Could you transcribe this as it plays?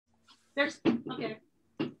There's, okay.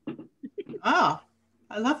 Oh,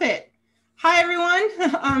 I love it. Hi, everyone.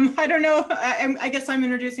 I don't know. I guess I'm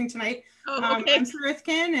introducing tonight. Oh, okay. I'm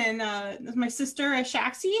Sarithkin, and this is my sister,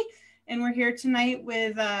 Shaxi, and we're here tonight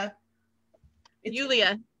with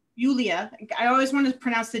Yulia. Yulia. I always want to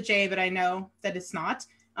pronounce the J, but I know that it's not.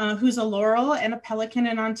 Who's a laurel and a pelican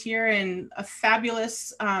in Ontier and a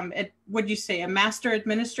fabulous, what'd you say, a master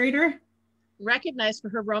administrator? Recognized for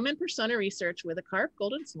her Roman persona research with a carved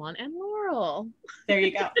golden swan and laurel. There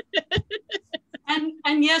you go.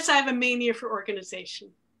 And yes, I have a mania for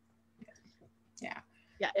organization. Yeah.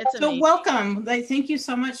 Yeah, it's so amazing. Welcome. Thank you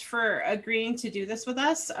so much for agreeing to do this with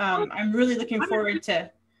us. I'm really looking forward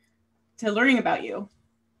to learning about you.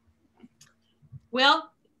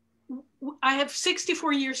 Well, I have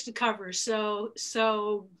 64 years to cover, so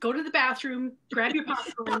go to the bathroom, grab your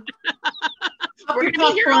popcorn. We're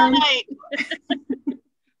gonna be here all night.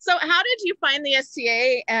 So how did you find the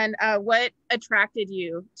SCA, and what attracted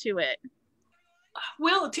you to it?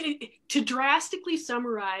 Well, to drastically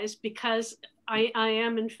summarize, because I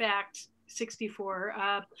am in fact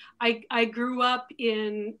 64. I grew up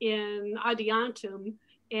in Adiantum,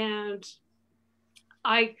 and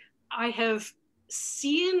I have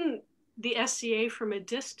seen the SCA from a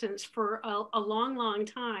distance for a long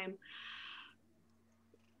time,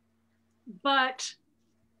 but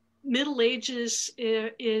Middle Ages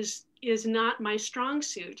is not my strong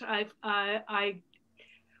suit.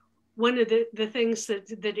 One of the things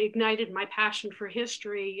that ignited my passion for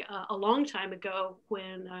history a long time ago,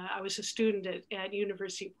 when I was a student at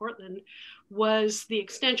University of Portland, was the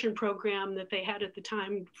extension program that they had at the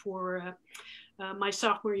time for my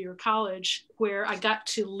sophomore year of college, where I got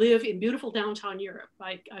to live in beautiful downtown Europe.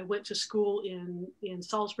 I went to school in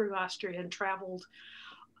Salzburg, Austria, and traveled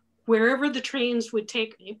wherever the trains would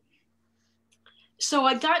take me. So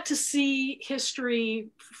I got to see history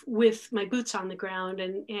with my boots on the ground,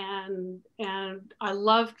 and I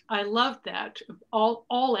loved that,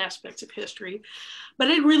 all aspects of history, but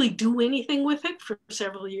I didn't really do anything with it for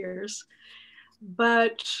several years.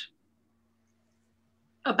 But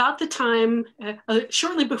about the time,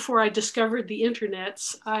 shortly before I discovered the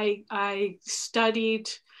internets, I studied.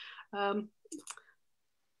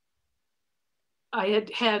 I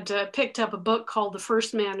had picked up a book called The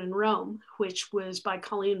First Man in Rome, which was by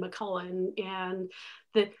Colleen McCullough, and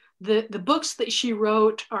the books that she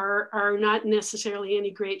wrote are not necessarily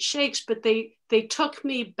any great shakes, but they took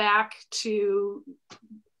me back to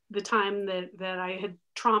the time that I had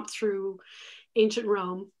tromped through ancient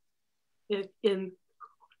Rome in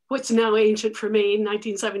what's now ancient for me,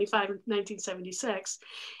 1975 and 1976,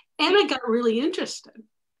 and I got really interested. Do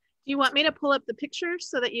you want me to pull up the pictures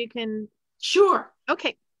so that you can? Sure.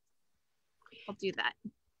 Okay. I'll do that.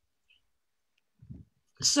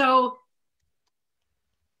 So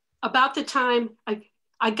about the time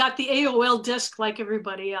I got the AOL disc like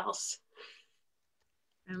everybody else.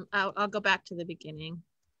 I'll go back to the beginning.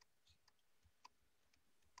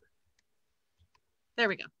 There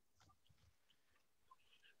we go.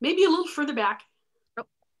 Maybe a little further back. Oh.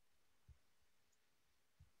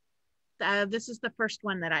 This is the first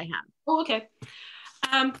one that I have. Oh, okay.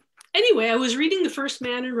 Anyway, I was reading The First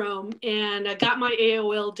Man in Rome, and I got my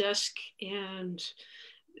AOL disc and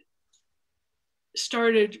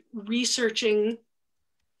started researching.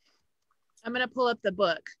 I'm going to pull up the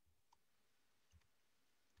book.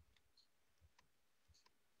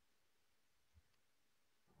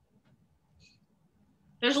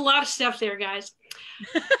 There's a lot of stuff there, guys.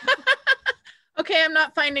 Okay, I'm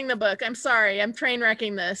not finding the book. I'm sorry. I'm train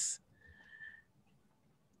wrecking this.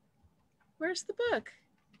 Where's the book?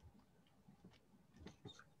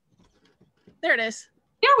 There it is.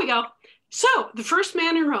 There we go. So, The First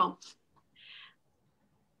Man in Rome.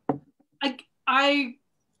 I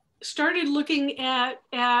started looking at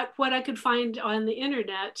what I could find on the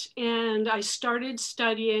internet, and I started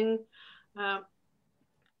studying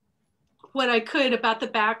what I could about the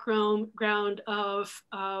background of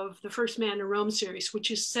the First Man in Rome series,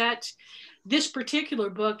 which is set, this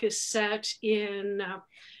particular book is set in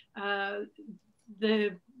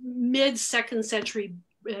the mid 2nd century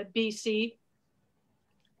BC.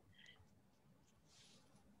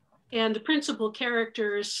 And the principal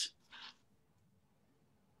characters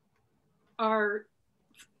are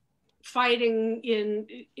fighting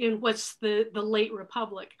in what's the late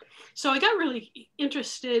Republic. So I got really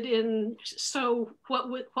interested in, so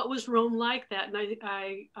what was Rome like that? And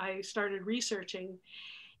I started researching,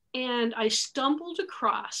 and I stumbled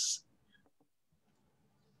across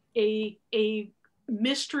a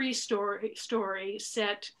mystery story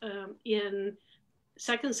set in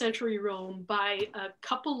second century Rome by a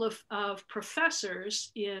couple of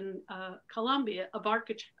professors in Columbia of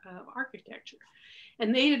architecture.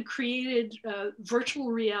 And they had created a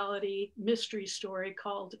virtual reality mystery story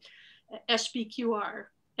called SBQR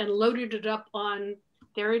and loaded it up on,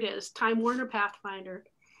 there it is, Time Warner Pathfinder.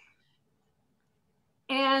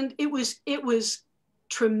 And it was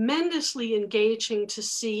tremendously engaging to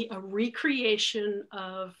see a recreation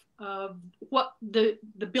of what the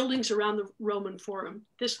buildings around the Roman Forum.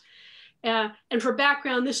 And for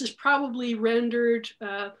background, this is probably rendered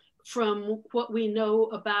from what we know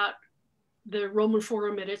about the Roman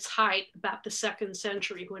Forum at its height, about the 2nd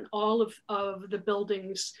century, when all of the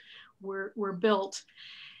buildings were built.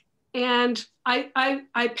 And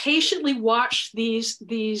I patiently watched these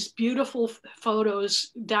beautiful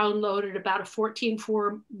photos downloaded about a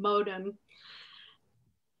 14.4 modem,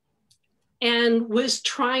 and was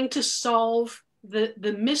trying to solve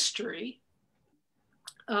the mystery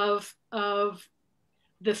of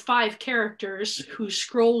the 5 characters whose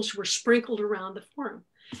scrolls were sprinkled around the forum.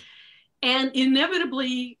 And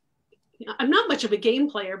inevitably, I'm not much of a game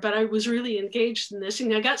player, but I was really engaged in this,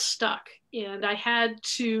 and I got stuck. And I had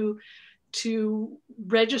to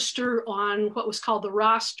register on what was called the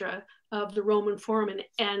rostra of the Roman Forum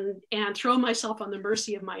and throw myself on the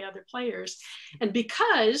mercy of my other players. And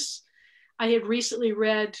because I had recently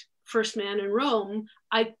read First Man in Rome,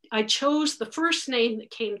 I chose the first name that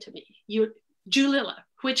came to me, Julilla,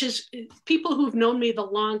 which is, people who've known me the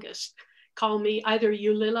longest call me either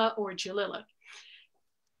Eulilla or Jalilla.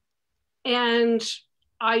 And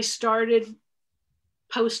I started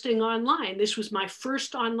posting online. This was my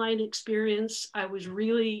first online experience. I was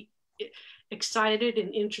really excited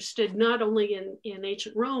and interested, not only in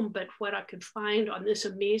ancient Rome, but what I could find on this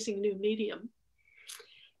amazing new medium.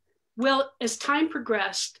 Well, as time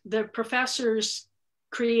progressed, the professors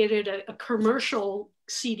created a commercial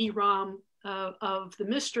CD-ROM of the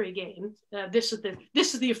mystery game. This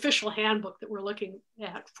is the official handbook that we're looking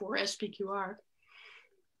at for SPQR.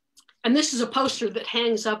 And this is a poster that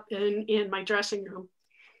hangs up in my dressing room.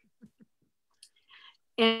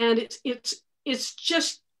 And it's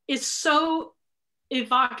so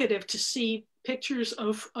evocative to see pictures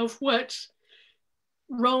of what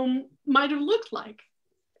Rome might have looked like.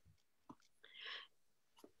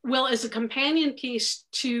 Well, as a companion piece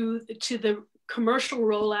to the commercial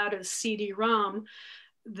rollout of CD-ROM,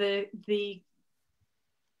 the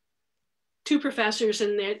 2 professors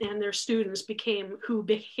and their students who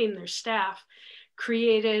became their staff,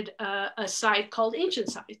 created a site called Ancient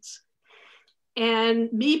Sites.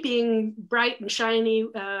 And me being bright and shiny,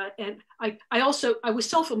 and I was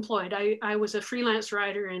self-employed. I was a freelance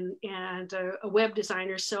writer and a web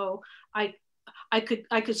designer, so I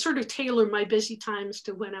could sort of tailor my busy times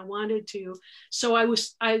to when I wanted to. So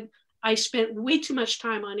I spent way too much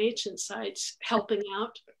time on Ancient Sites helping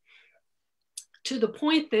out, to the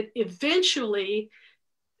point that eventually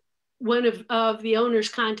one of the owners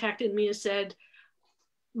contacted me and said,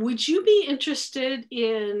 would you be interested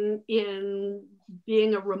in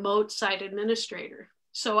being a remote site administrator?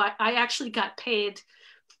 So I actually got paid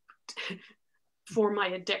for my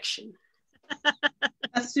addiction.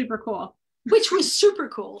 That's super cool. Which was super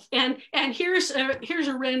cool. And here's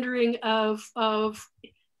a rendering of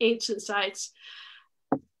Ancient Sites.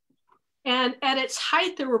 And at its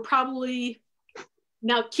height, there were probably,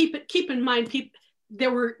 now keep in mind, there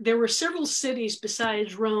were several cities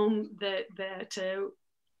besides Rome that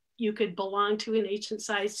you could belong to in Ancient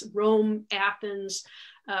Sites: Rome, Athens,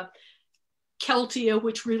 Celtia,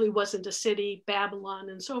 which really wasn't a city, Babylon,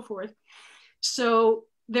 and so forth. So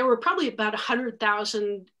there were probably about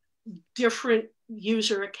 100,000 different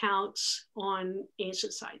user accounts on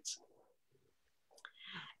Ancient Sites.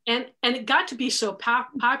 And it got to be so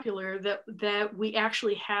popular that we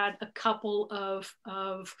actually had a couple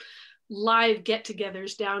of live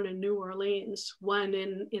get-togethers down in New Orleans, one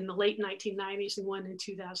in the late 1990s and one in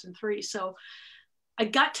 2003. So I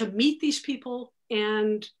got to meet these people,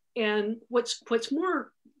 and what's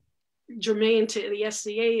more germane to the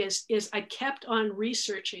SCA is I kept on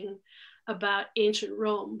researching about ancient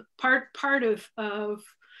Rome. Part of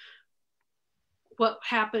what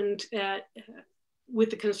happened with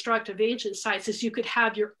the construct of Ancient Sites is you could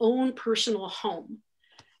have your own personal home.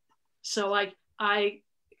 So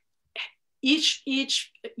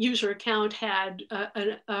each user account had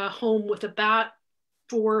a home with about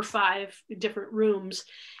 4 or 5 different rooms.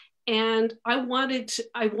 And I wanted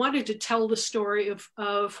to tell the story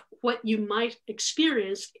of what you might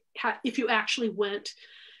experience if you actually went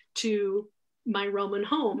to my Roman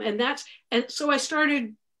home. And so I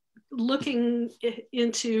started looking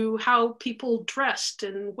into how people dressed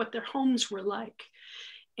and what their homes were like.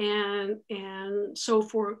 and so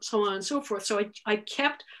forth, so on and so forth. So I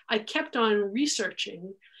kept on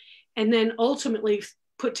researching, and then ultimately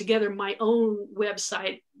put together my own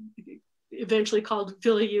website, eventually called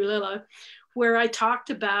Villa Ulila, where I talked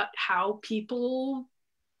about how people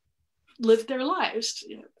live their lives.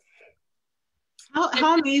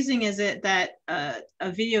 How amazing is it that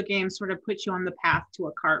a video game sort of puts you on the path to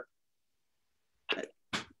a carp?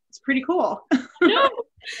 It's pretty cool. No.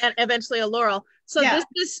 And eventually a laurel. So yeah.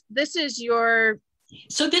 this is your.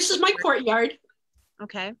 So this is my courtyard.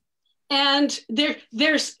 Okay. And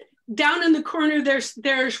there's down in the corner.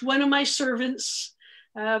 There's one of my servants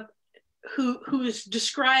who is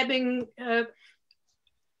describing.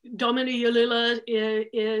 Domina Ulila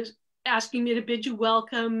is asking me to bid you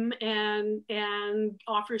welcome and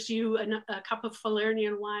offers you a cup of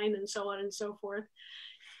Falernian wine and so on and so forth.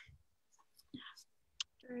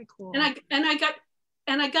 Very cool. And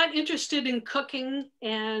I got interested in cooking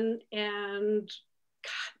and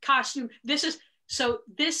costume. This is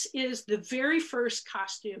the very first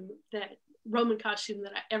Roman costume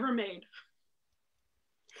that I ever made.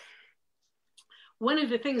 One of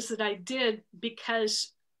the things that I did,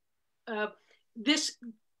 because the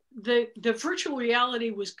virtual reality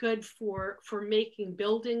was good for making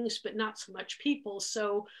buildings, but not so much people.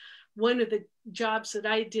 So one of the jobs that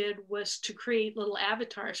I did was to create little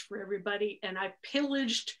avatars for everybody, and I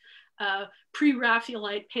pillaged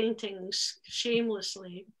pre-Raphaelite paintings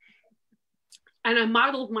shamelessly. And I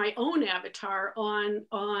modeled my own avatar on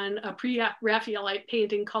a pre-Raphaelite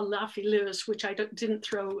painting called La Fileuse, which I didn't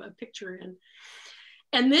throw a picture in.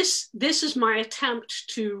 And this is my attempt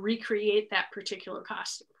to recreate that particular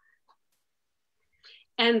costume.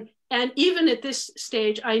 And even at this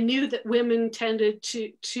stage, I knew that women tended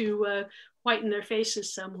to whiten their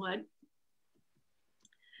faces somewhat.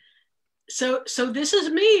 So this is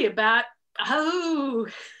me about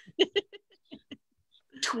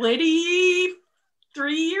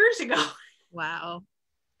 23 years ago. Wow,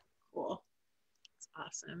 cool, that's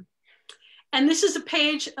awesome. And this is a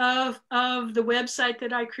page of the website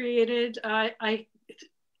that I created.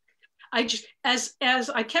 I just, as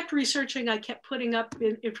I kept researching, I kept putting up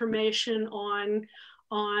information on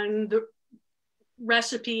the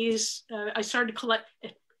recipes. I started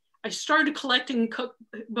collecting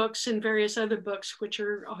cookbooks and various other books, which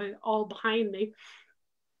are all behind me.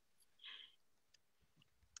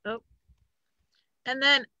 Oh, and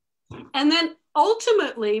then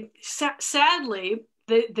ultimately, sadly,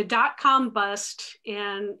 the dot-com bust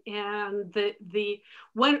and the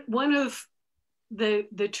one of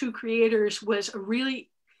the two creators was a really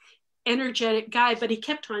energetic guy, but he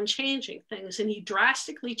kept on changing things, and he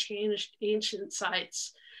drastically changed ancient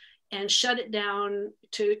sites and shut it down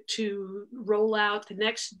to roll out the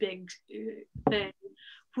next big thing,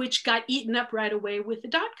 which got eaten up right away with the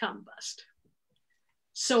dot-com bust.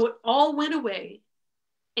 So it all went away.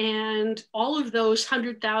 And all of those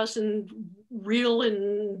 100,000 real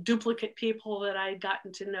and duplicate people that I'd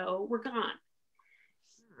gotten to know were gone.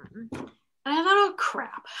 And I thought, oh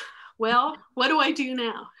crap. Well, what do I do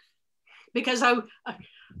now? Because I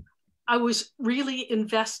was really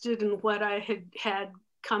invested in what I had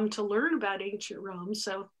come to learn about ancient Rome.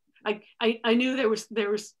 So I knew there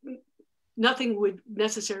was nothing would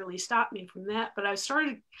necessarily stop me from that. But I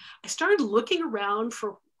started looking around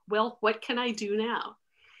for, well, what can I do now?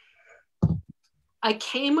 I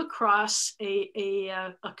came across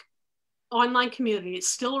a online community, it's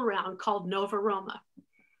still around, called Nova Roma.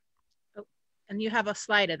 Oh, and you have a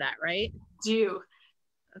slide of that, right? Do.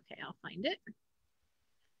 Okay, I'll find it.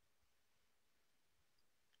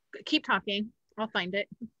 Keep talking, I'll find it.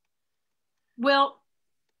 Well,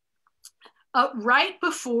 right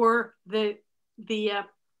before there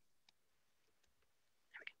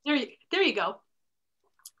you go.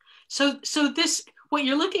 So this, what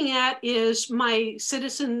you're looking at is my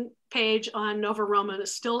citizen page on Nova Roma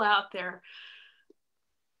that's still out there.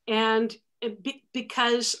 And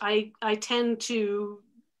because I tend to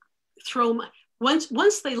throw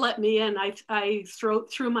once they let me in, I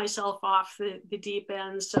threw myself off the deep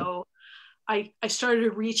end. So I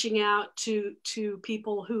started reaching out to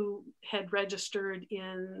people who had registered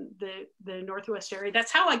in the Northwest area.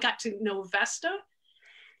 That's how I got to know Vesta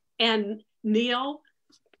and Neil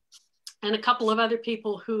and a couple of other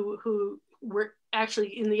people who were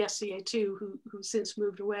actually in the SCA too, who since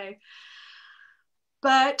moved away.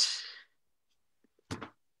 But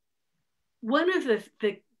one of the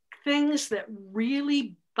things that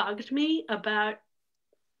really bugged me about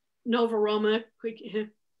Nova Roma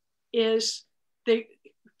is they're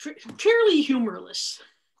purely humorless.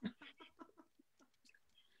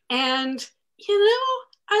 And,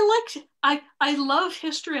 I love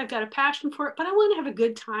history. I've got a passion for it, but I want to have a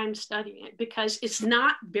good time studying it because it's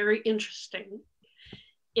not very interesting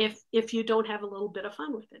if you don't have a little bit of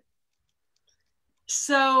fun with it.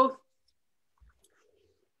 So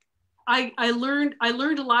I learned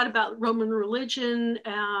a lot about Roman religion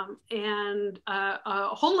and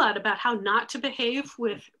a whole lot about how not to behave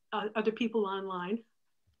with other people online.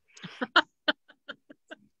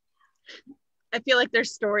 I feel like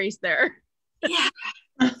there's stories there. Yeah.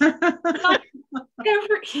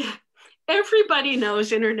 Everybody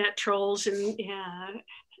knows internet trolls, and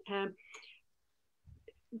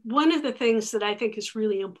one of the things that I think is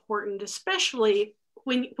really important, especially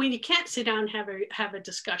when you can't sit down and have a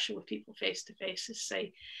discussion with people face to face, is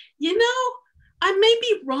say, you know, I may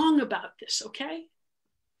be wrong about this, okay?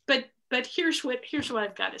 But here's what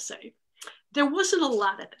I've got to say. There wasn't a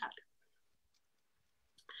lot of that.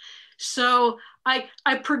 So I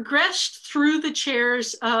progressed through the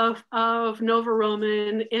chairs of Nova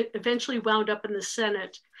Roman. It eventually wound up in the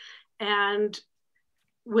Senate, and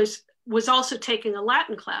was also taking a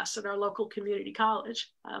Latin class at our local community college.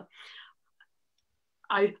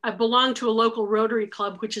 I belonged to a local Rotary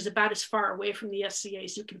Club, which is about as far away from the SCA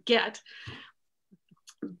as you can get.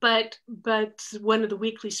 But one of the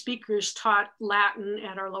weekly speakers taught Latin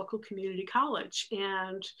at our local community college,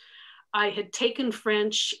 and I had taken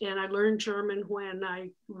French and I learned German when I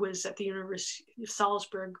was at the University of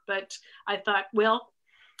Salzburg, but I thought, well,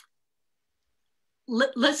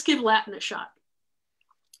 let's give Latin a shot.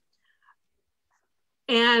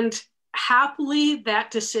 And happily,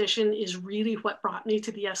 that decision is really what brought me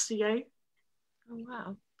to the SCA. Oh,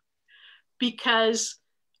 wow. Because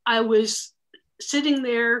I was sitting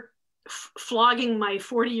there flogging my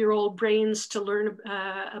 40-year-old brains to learn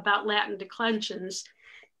about Latin declensions.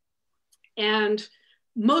 And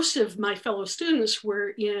most of my fellow students were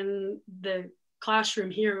in the classroom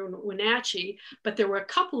here in Wenatchee, but there were a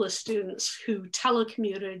couple of students who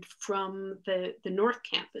telecommuted from the North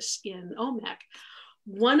Campus in OMAC,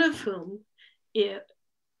 one of whom,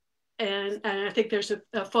 and I think there's a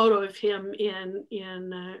photo of him in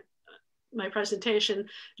my presentation,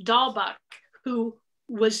 Dahlbach, who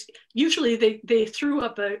was, usually they threw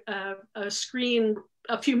up a screen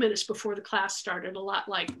a few minutes before the class started, a lot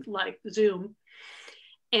like Zoom.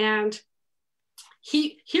 And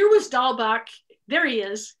here was Dahlbach, there he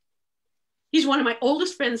is. He's one of my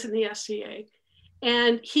oldest friends in the SCA.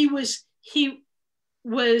 And he was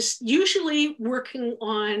usually working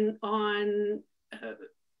on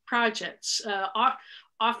projects,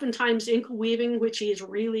 oftentimes inkle weaving, which he is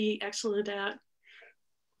really excellent at.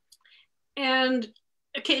 And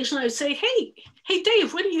occasionally I'd say, hey,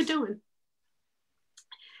 Dave, what are you doing?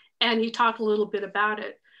 And he talked a little bit about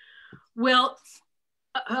it. Well,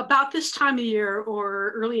 about this time of year,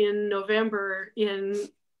 or early in November in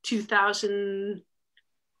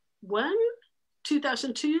 2001,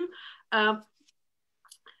 2002, a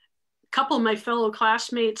couple of my fellow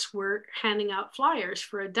classmates were handing out flyers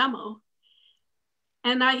for a demo.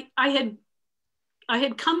 And I had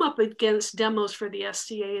come up against demos for the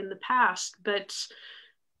SCA in the past, but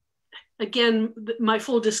again, my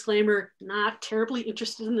full disclaimer, not terribly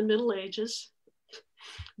interested in the Middle Ages.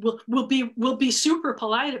 We'll be super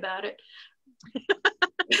polite about it.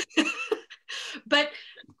 But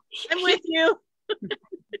I'm with you.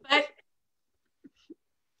 But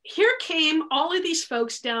here came all of these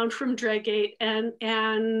folks down from Dreagate, and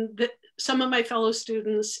some of my fellow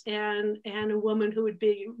students, and a woman who would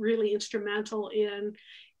be really instrumental in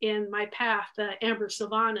my path, Amber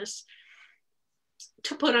Sylvanas,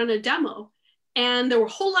 to put on a demo. And there were a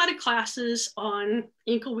whole lot of classes on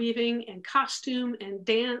inkle weaving and costume and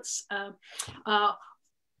dance.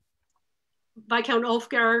 Viscount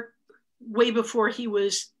Ulfgar, way before he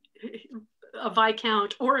was a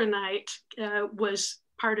Viscount or a knight, was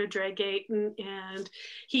part of Dreagate, and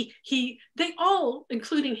they all,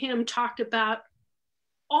 including him, talked about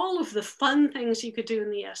all of the fun things you could do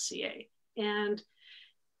in the SCA.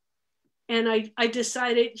 And I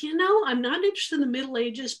decided, you know, I'm not interested in the Middle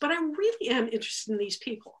Ages, but I really am interested in these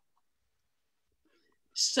people.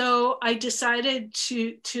 So I decided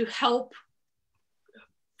to help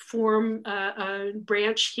form a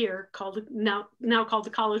branch here called now called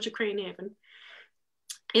the College of Cranehaven.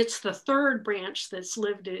 It's the third branch that's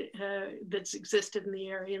that's existed in the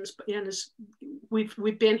area, and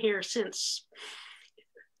we've been here since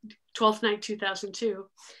 12th night 2002.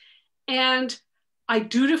 And I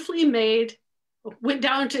dutifully went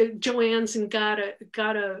down to Joann's and got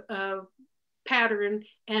a pattern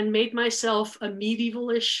and made myself a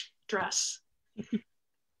medievalish dress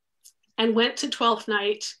and went to 12th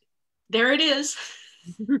night. There it is.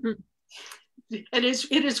 it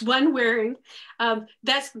is one wearing.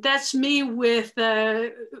 That's me with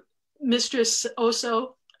Mistress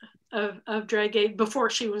Oso of Dragade before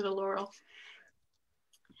she was a Laurel.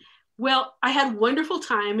 Well, I had a wonderful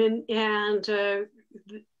time, and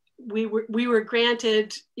we were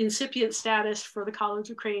granted incipient status for the College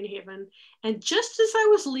of Cranehaven. And just as I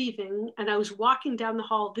was leaving and I was walking down the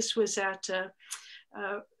hall, this was at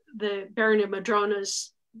the Baron of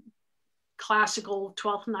Madrona's classical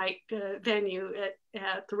 12th night venue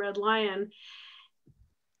at the Red Lion.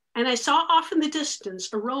 And I saw off in the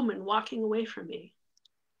distance a Roman walking away from me.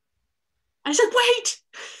 I said, wait,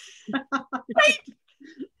 wait.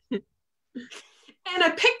 And I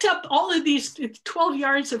picked up all of these 12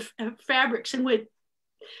 yards of fabrics and went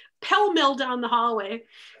pell-mell down the hallway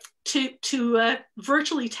to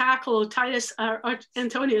virtually tackle Titus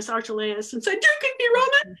Antonius Archelaus and said, "You can be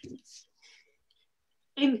Roman."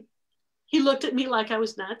 And he looked at me like I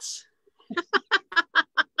was nuts.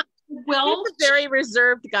 Well, he's a very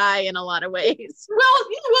reserved guy in a lot of ways. Well,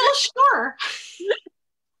 sure.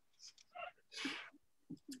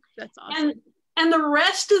 That's awesome. And the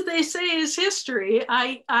rest, as they say, is history.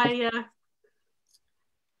 I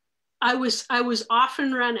was off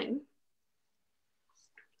and running.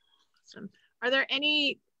 Awesome. Are there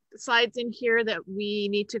any slides in here that we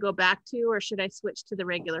need to go back to, or should I switch to the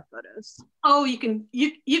regular photos? Oh, you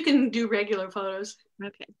can do regular photos.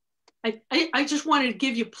 Okay. I just wanted to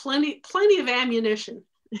give you plenty of ammunition.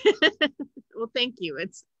 Well, thank you.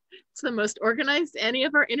 It's the most organized any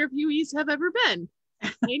of our interviewees have ever been.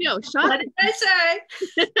 I know, Sean. What did I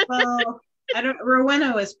say? Well,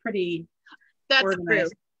 Rowena was pretty organized. True.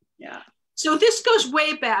 Yeah. So this goes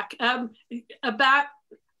way back. About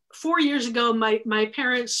 4 years ago, my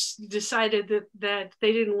parents decided that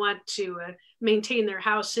they didn't want to maintain their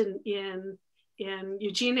house in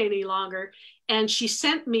Eugene any longer. And she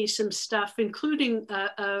sent me some stuff, including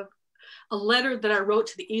a letter that I wrote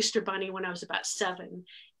to the Easter Bunny when I was about 7.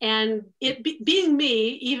 And being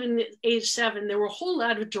me, even at age 7, there were a whole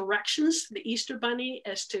lot of directions to the Easter Bunny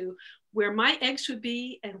as to where my eggs would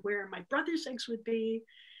be and where my brother's eggs would be.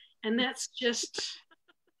 And that's just...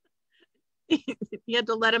 You had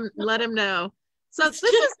to let him know. So this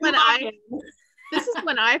is when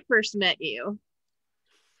I first met you.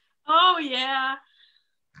 Oh yeah.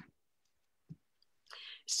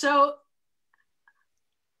 So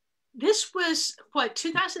this was what,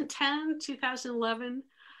 2010, 2011.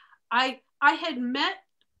 I had met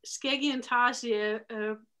Skeggy and Tasia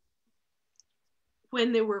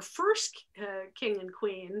when they were first king and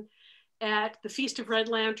queen at the Feast of Red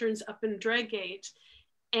Lanterns up in Dreadgate.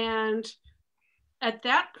 And at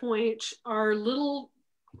that point, our little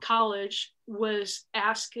college was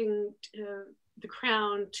asking the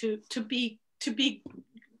Crown to be,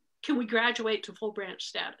 can we graduate to full branch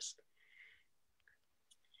status?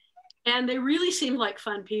 And they really seemed like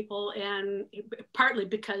fun people, and partly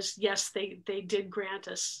because, yes, they did grant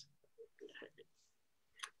us,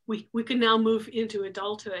 we could now move into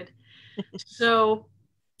adulthood. So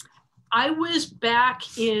I was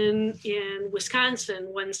back in Wisconsin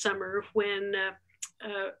one summer when,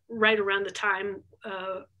 right around the time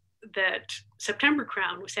that September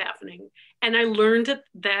Crown was happening. And I learned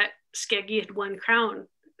that Skeggy had won Crown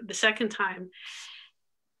the second time.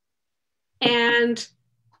 And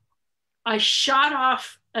I shot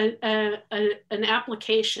off an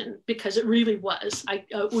application, because it really was.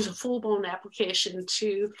 It was a full-blown application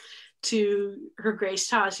to Her Grace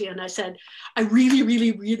Tasia, and I said, I really,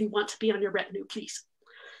 really, really want to be on your retinue, please.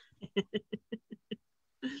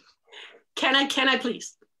 Can I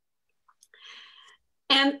please?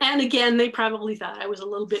 And again, they probably thought I was a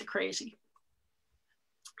little bit crazy.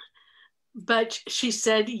 But she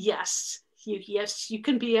said, yes, you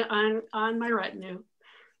can be on my retinue.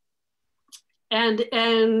 And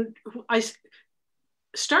I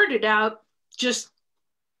started out just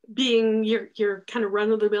being your kind of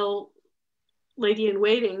run-of-the-mill lady in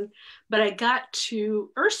waiting, but I got to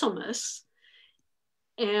Ursulmus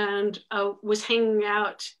and was hanging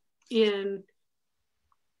out in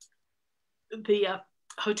the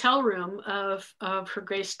hotel room of Her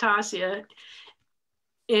Grace Tasia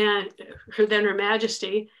and Her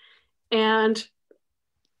Majesty, and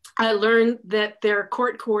I learned that their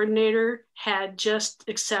court coordinator had just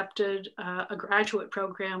accepted a graduate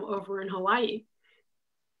program over in Hawaii.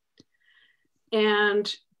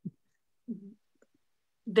 And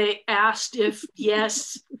they asked if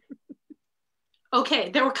yes. Okay,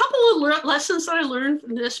 there were a couple of lessons that I learned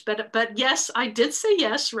from this, but yes, I did say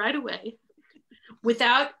yes right away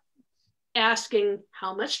without asking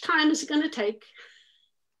how much time is it going to take?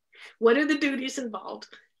 What are the duties involved?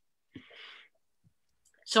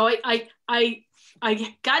 So I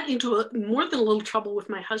got into more than a little trouble with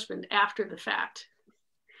my husband after the fact,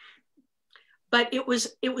 but it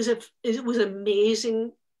was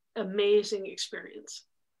amazing experience.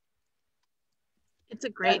 It's a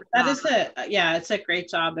great that is it's a great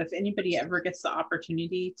job. If anybody ever gets the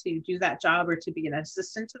opportunity to do that job or to be an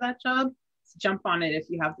assistant to that job, jump on it if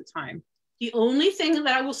you have the time. The only thing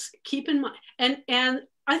that I will keep in mind, and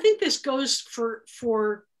I think this goes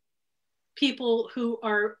for people who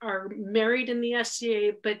are married in the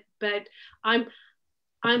SCA, but I've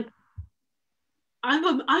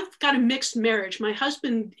got a mixed marriage. My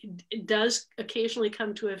husband does occasionally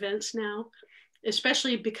come to events now,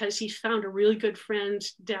 especially because he's found a really good friend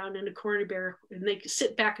down in a corner bear, and they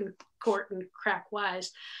sit back in court and crack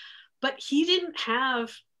wise. But he didn't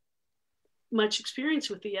have much experience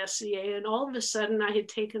with the SCA, and all of a sudden I had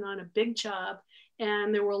taken on a big job,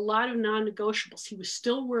 and there were a lot of non-negotiables. He was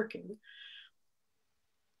still working,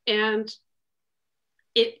 and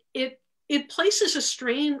it places a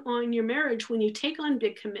strain on your marriage when you take on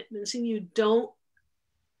big commitments and you don't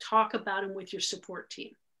talk about them with your support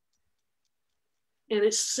team. And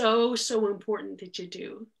it's so important that you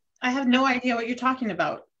do. I have no idea what you're talking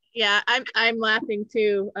about. Yeah, I'm laughing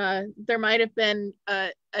too. There might have been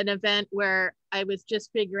an event where I was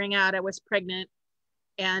just figuring out I was pregnant,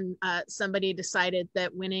 and somebody decided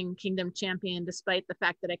that winning Kingdom Champion, despite the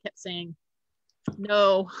fact that I kept saying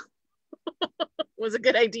no, was a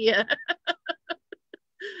good idea.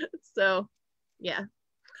 So, yeah.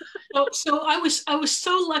 So I was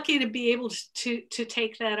so lucky to be able to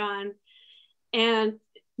take that on, and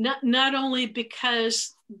not only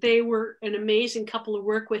because they were an amazing couple to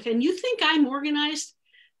work with, and you think I'm organized,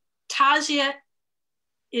 Tasia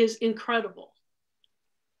is incredible.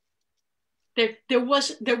 There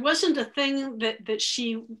wasn't a thing that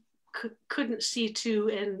she couldn't see to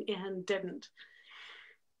and didn't.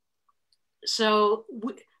 So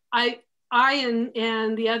I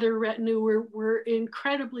and the other retinue were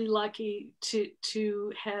incredibly lucky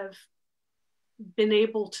to have been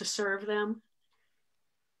able to serve them.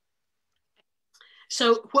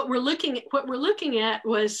 So what we're looking at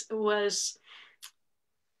was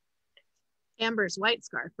Amber's white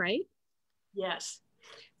scarf, right? Yes.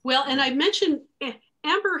 Well, and I mentioned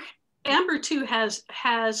Amber too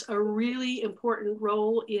has a really important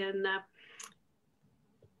role in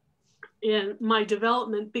my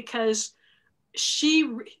development, because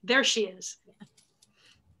there she is.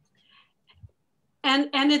 And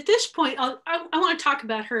at this point, I want to talk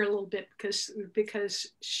about her a little bit because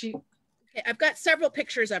she. Okay, I've got several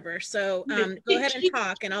pictures of her, so go ahead and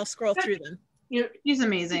talk, and I'll scroll through them. You know, she's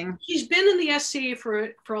amazing. She's been in the SCA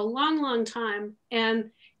for a long time,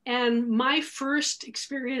 and my first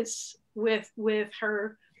experience with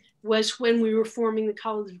her was when we were forming the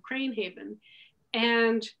College of Cranehaven,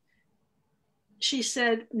 and she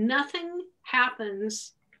said nothing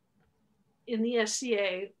happens in the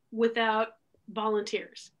SCA without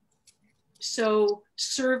volunteers. So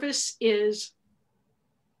service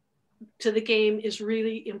to the game is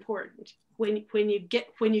really important. When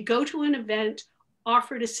you go to an event,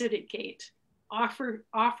 offer to sit at gate,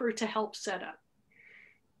 offer to help set up.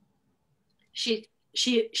 She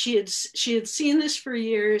had seen this for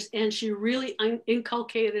years, and she really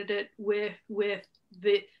inculcated it with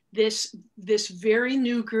this very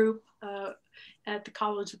new group at the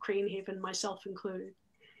College of Cranehaven, myself included.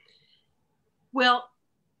 Well,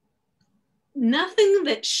 nothing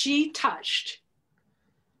that she touched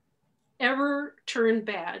ever turned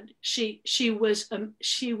bad. She was a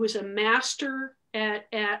master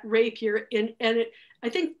at rapier, and I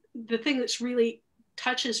think the thing that's really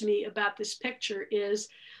touches me about this picture is,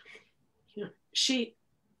 you know, she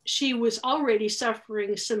was already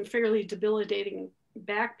suffering some fairly debilitating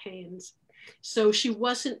back pains, so she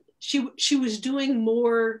was doing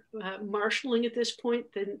more marshalling at this point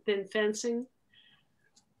than fencing.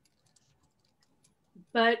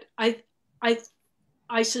 But I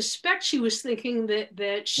suspect she was thinking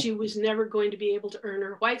that she was never going to be able to earn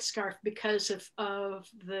her white scarf because of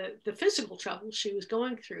the physical trouble she was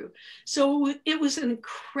going through. So it was an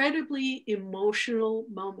incredibly emotional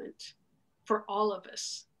moment for all of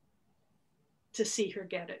us to see her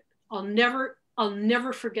get it. I'll never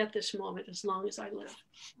forget this moment as long as I live.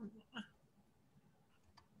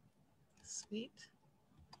 Sweet.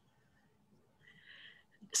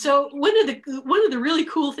 So one of the really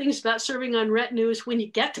cool things about serving on retinue is when you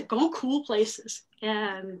get to go cool places.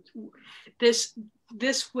 And this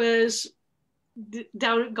was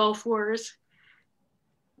down at Gulf Wars.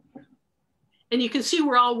 And you can see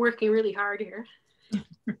we're all working really hard here.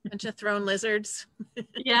 Bunch of thrown lizards.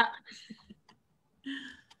 Yeah.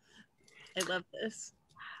 I love this.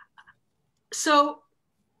 So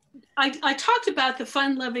I talked about the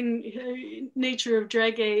fun-loving nature of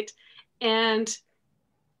Drag 8, and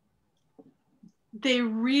they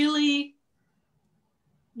really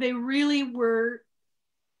were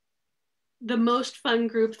the most fun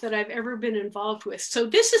group that I've ever been involved with. So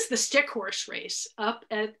this is the stick horse race up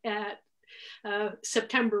at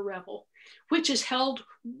September Revel, which is held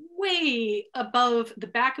way above the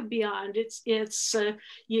Back of Beyond.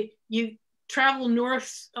 You travel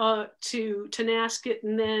north to Nasket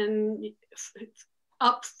and then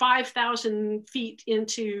up 5,000 feet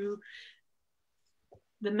into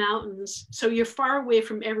the mountains. So you're far away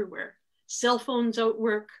from everywhere. Cell phones don't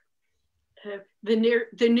work. The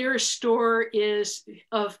nearest store is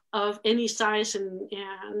of any size,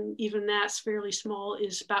 and even that's fairly small,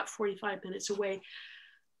 is about 45 minutes away.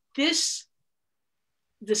 The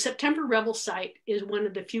September Revel site is one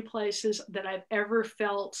of the few places that I've ever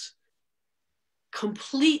felt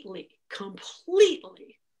completely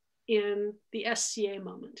in the SCA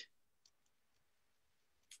moment.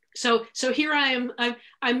 So here I am.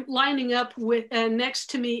 I'm lining up with, and next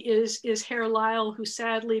to me is Hare Lyle, who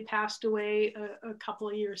sadly passed away a couple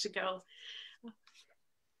of years ago.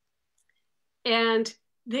 And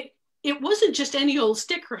it wasn't just any old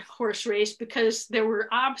stick horse race, because there were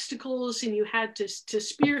obstacles and you had to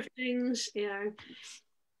spear things, and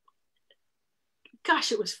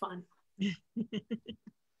gosh, it was fun.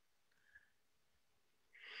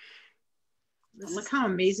 Look how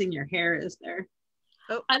amazing your hair is there.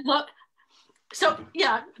 Oh, I love, so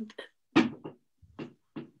yeah.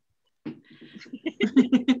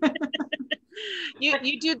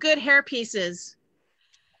 You do good hair pieces.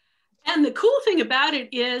 And the cool thing about it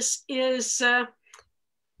is it's a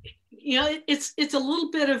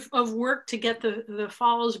little bit of work to get the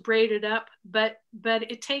falls braided up, but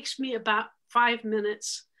it takes me about 5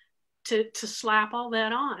 minutes to slap all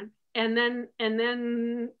that on, and then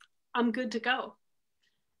I'm good to go.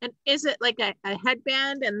 And is it like a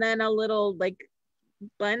headband and then a little like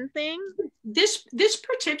bun thing? This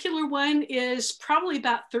particular one is probably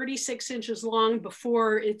about 36 inches long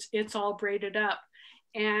before it's all braided up.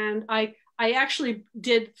 And I actually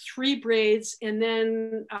did 3 braids, and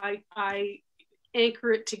then I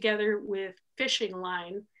anchor it together with fishing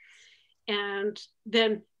line, and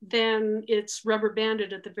then it's rubber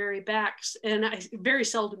banded at the very backs, and I very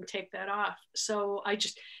seldom take that off. So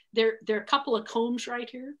there are a couple of combs right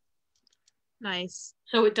here. Nice.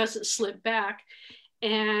 So it doesn't slip back,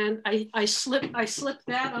 and I slip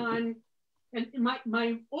that on, and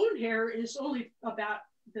my own hair is only about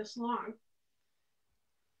this long.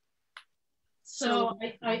 So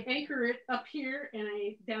I anchor it up here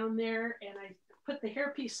and down there, and I put the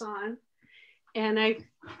hairpiece on, and I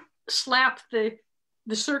slap the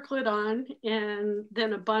circlet on, and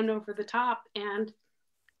then a bun over the top, and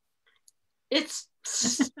it's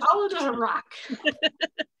solid as a rock.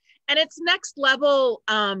 And it's next level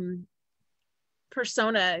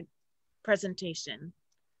persona presentation.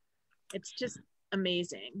 It's just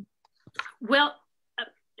amazing. Well,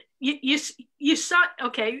 you saw,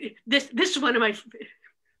 okay, this is one of my,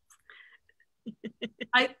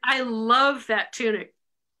 I love that tunic.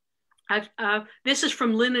 This is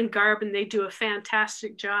from Linen Garb, and they do a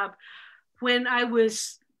fantastic job. When I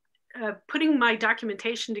was putting my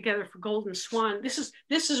documentation together for Golden Swan, this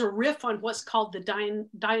is a riff on what's called the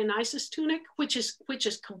Dionysus tunic, which is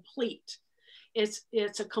complete.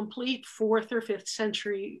 It's a complete 4th or 5th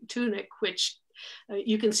century tunic, which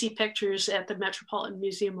you can see pictures at the Metropolitan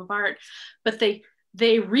Museum of Art, but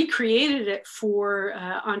they recreated it for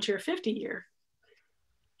Ontario 50 year.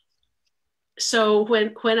 So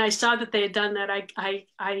when I saw that they had done that,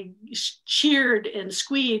 I cheered and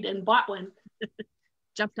squeed and bought one.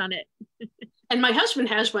 Jumped on it. And my husband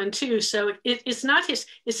has one too. So it's not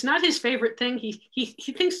his favorite thing.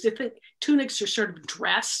 He thinks tunics are sort of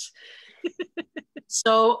dress.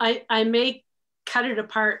 So I may cut it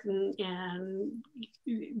apart and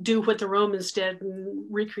do what the Romans did and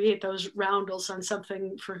recreate those roundels on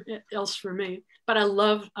something else for me. But I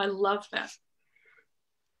love that.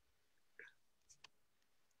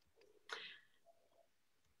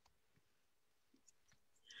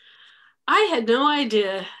 I had no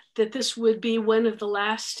idea that this would be one of the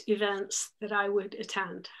last events that I would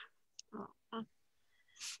attend.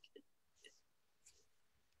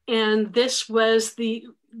 And this was the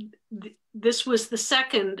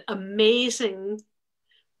second amazing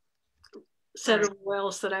set of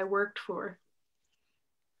royals that I worked for.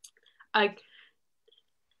 And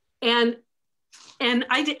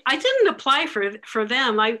I didn't apply for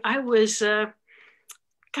them. I was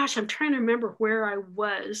gosh, I'm trying to remember where I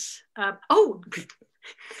was.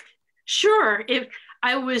 Sure.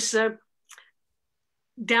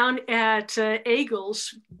 down at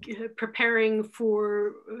Eagles, preparing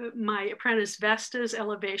for my apprentice Vesta's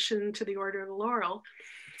elevation to the Order of the Laurel.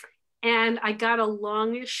 And I got a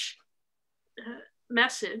longish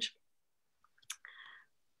message.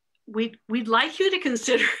 We'd like you to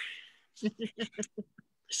consider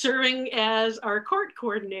serving as our court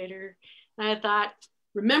coordinator. And I thought,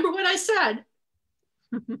 remember what I said.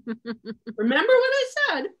 Remember what I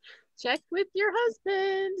said. Check with your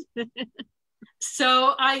husband.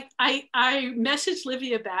 So I messaged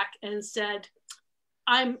Livia back and said,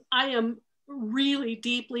 I am really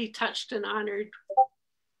deeply touched and honored.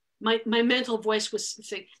 My mental voice was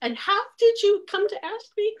saying, and how did you come to ask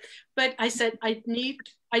me? But I said, I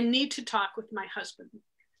need to talk with my husband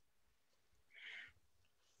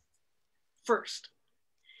first.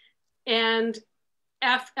 And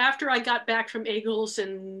after I got back from Eagles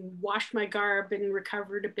and washed my garb and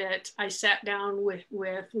recovered a bit, I sat down with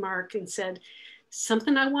Mark and said,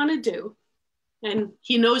 something I want to do. And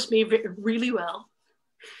he knows me really well.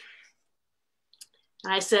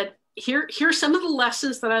 And I said, here's some of the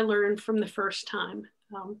lessons that I learned from the first time.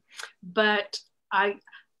 But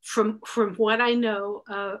from what I know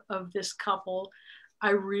of this couple, I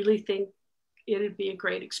really think it'd be a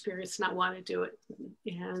great experience and I want to do it.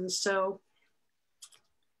 And so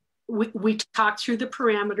we talked through the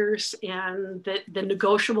parameters and the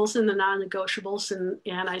negotiables and the non-negotiables,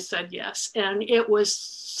 and I said yes. And it was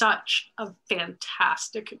such a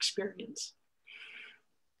fantastic experience.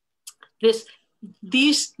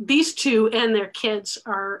 These two and their kids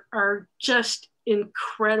are just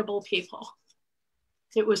incredible people.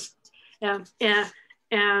 It was, and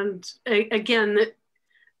again,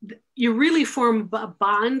 you really form a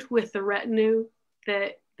bond with the retinue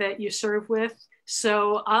that you serve with.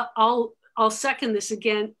 So I'll second this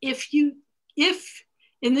again. If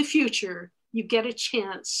in the future you get a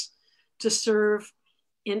chance to serve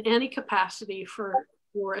in any capacity for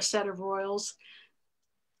a set of royals,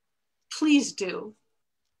 please do.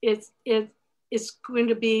 It's going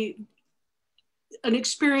to be an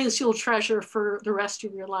experience you'll treasure for the rest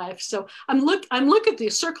of your life. So I'm looking at the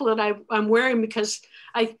circlet I'm wearing because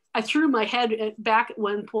I threw my head back at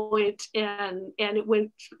one point and it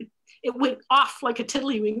went off like a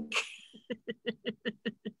tiddlywink.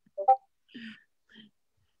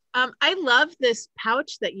 I love this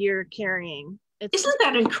pouch that you're carrying. Isn't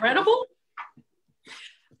that incredible?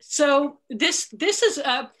 So this is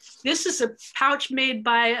a pouch made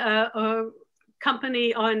by a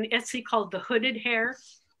company on Etsy called The Hooded Hare.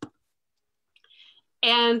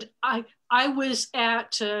 And I was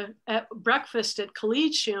at breakfast at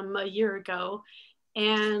Collegium a year ago,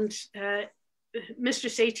 and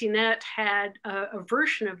Mistress Etiennette had a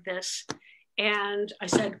version of this, and I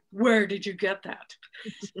said, "Where did you get that?"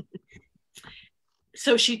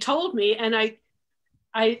 So she told me, and I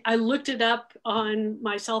looked it up on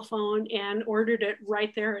my cell phone and ordered it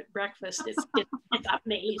right there at breakfast. It's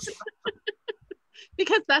amazing.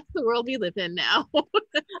 Because that's the world we live in now.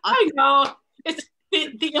 I know. It's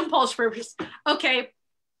the impulse purpose. Okay.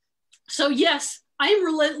 So yes, I am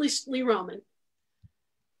relentlessly Roman.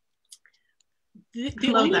 I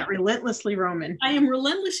love that, relentlessly Roman. I am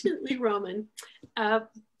relentlessly Roman.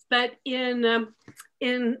 But in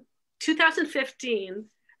 2015,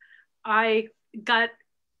 I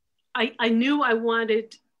knew I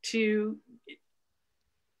wanted to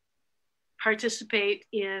participate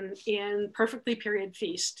in Perfectly Period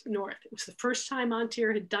Feast North. It was the first time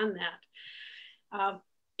Antir had done that.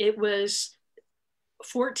 It was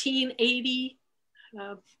 1480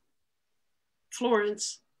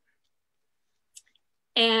 Florence.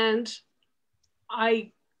 And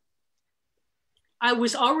I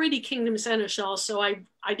was already Kingdom Seneschal, so I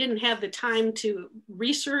didn't have the time to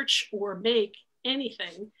research or make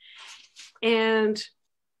anything. And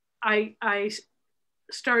I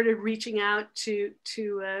started reaching out to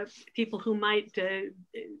people who might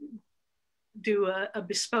do a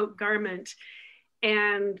bespoke garment,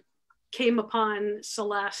 and came upon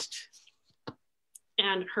Celeste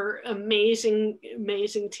and her amazing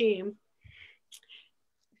team.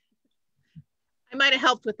 I might have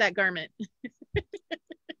helped with that garment.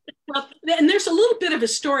 Well, and there's a little bit of a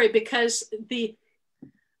story because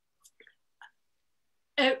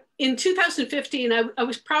in 2015, I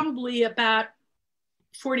was probably about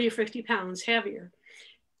 40 or 50 pounds heavier.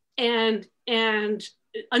 And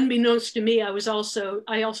unbeknownst to me, I also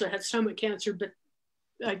had stomach cancer, but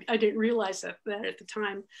I didn't realize that at the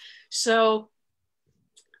time. So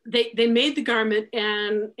they made the garment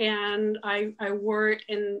and I wore it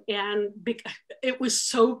and it was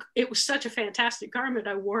such a fantastic garment.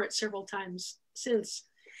 I wore it several times since,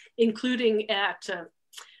 including at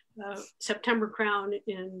September crown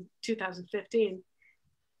in 2015.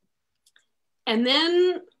 And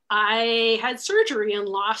then I had surgery and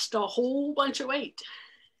lost a whole bunch of weight.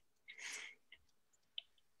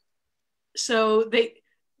 So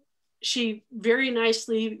she very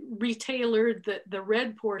nicely retailored the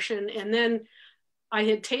red portion, and then I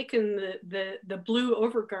had taken the blue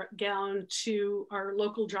overgown to our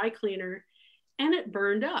local dry cleaner, and it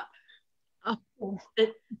burned up. Oh.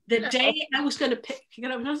 The day I was going to pick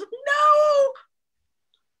it up, I was like, no!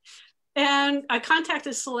 And I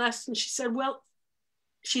contacted Celeste, and she said, well,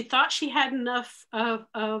 she thought she had enough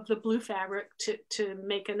of the blue fabric to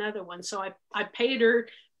make another one. So I paid her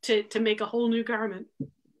to make a whole new garment.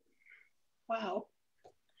 Wow.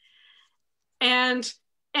 And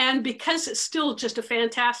because it's still just a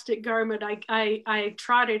fantastic garment, I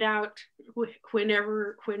trot it out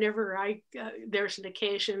whenever there's an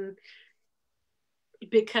occasion,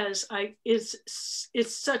 because it's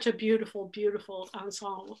such a beautiful, beautiful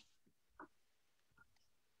ensemble.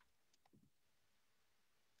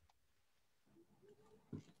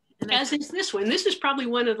 As is this one. This is probably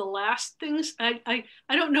one of the last things. I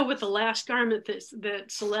don't know what the last garment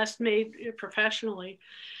that Celeste made professionally,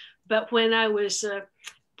 but when I was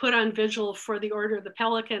put on vigil for the Order of the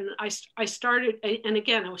Pelican, I started, and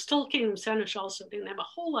again, I was still Kingdom Seneschal, so I didn't have a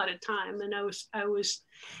whole lot of time, and I was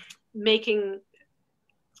making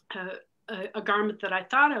a garment that I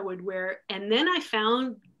thought I would wear, and then I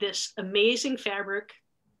found this amazing fabric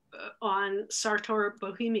on Sartor,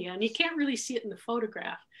 Bohemia, and you can't really see it in the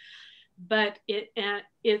photograph, but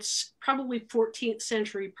it's probably 14th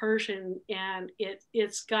century Persian, and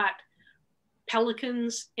it's got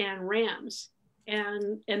pelicans and rams,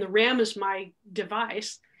 and the ram is my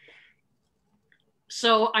device.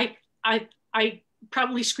 So I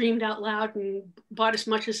probably screamed out loud and bought as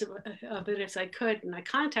much of it as I could, and I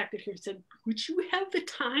contacted her and said, would you have the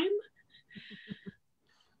time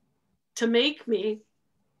to make me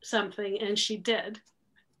something? And she did.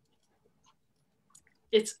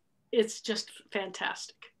 It's just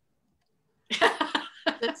fantastic.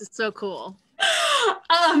 This is so cool.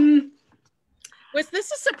 Was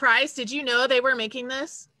this a surprise? Did you know they were making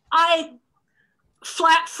this? I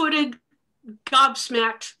flat-footed,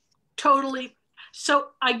 gobsmacked, totally. So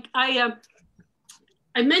I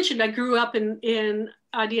mentioned I grew up in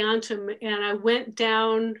Adiantum, and I went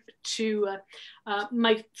down to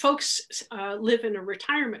my folks live in a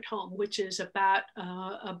retirement home, which is about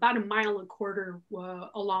a mile and a quarter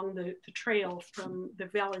along the trail from the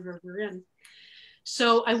Valley River Inn.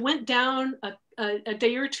 So I went down a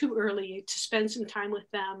day or two early to spend some time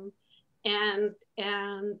with them, and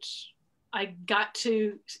I got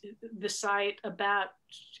to the site about,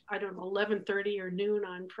 I don't know, 11:30 or noon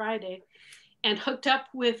on Friday, and hooked up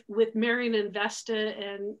with Marion and Vesta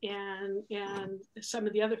and some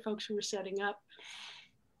of the other folks who were setting up.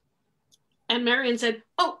 And Marion said,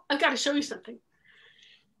 oh, I've got to show you something.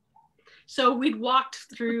 So we'd walked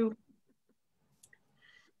through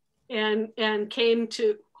and came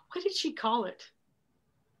to, what did she call it?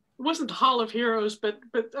 It wasn't the Hall of Heroes, but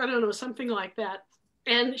I don't know, something like that.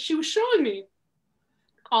 And she was showing me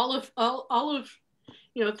all of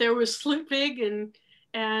you know, there was Slutvig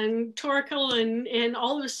and Torkel, and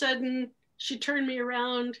all of a sudden she turned me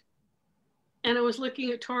around and I was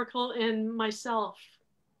looking at Torkel and myself.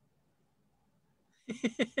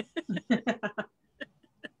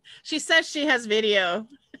 She says she has video.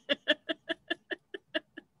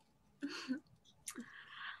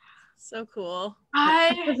 So cool.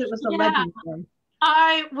 Because it was a legend one.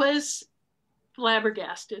 I was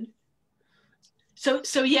flabbergasted.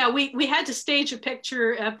 So yeah, we had to stage a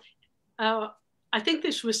picture. I think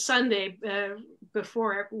this was Sunday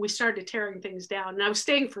before we started tearing things down, and I was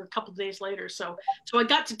staying for a couple of days later. So I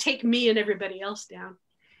got to take me and everybody else down.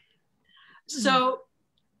 So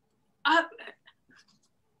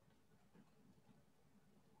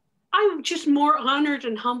I'm just more honored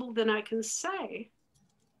and humbled than I can say.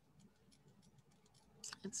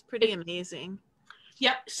 It's pretty amazing.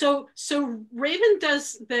 Yeah. So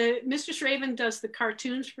Mistress Raven does the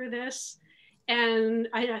cartoons for this, and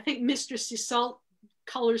I think Mistress Iseult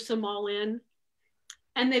colors them all in,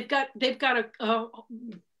 and they've got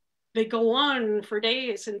they go on for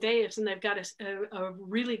days and days, and they've got a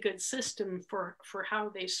really good system for how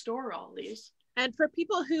they store all these. And for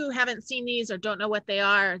people who haven't seen these or don't know what they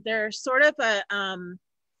are, they're sort of a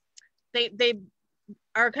they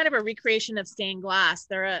are kind of a recreation of stained glass.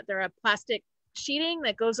 They're a plastic sheeting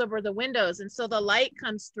that goes over the windows, and so the light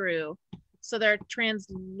comes through. So they're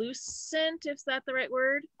translucent, if that's the right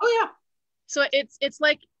word. Oh yeah. So it's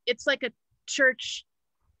like a church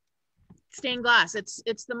stained glass.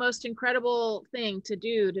 It's the most incredible thing to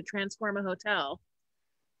do to transform a hotel.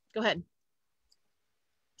 Go ahead.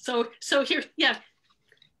 So here, yeah.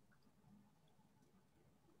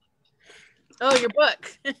 Oh, your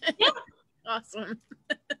book. Yeah. Awesome.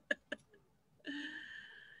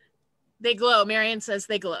 They glow. Marion says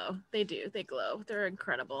they glow. They do. They glow. They're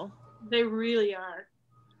incredible. They really are.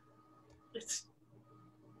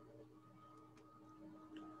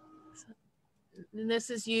 And this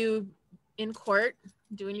is you in court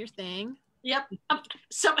doing your thing. Yep.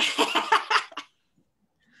 So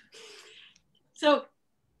so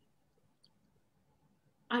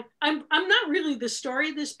I'm not really the story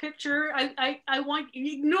of this picture. I want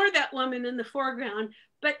you ignore that woman in the foreground,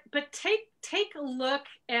 but take a look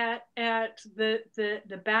at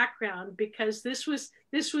the background, because this was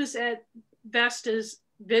at Vesta's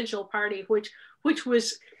vigil party, which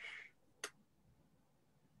was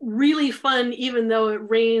really fun, even though it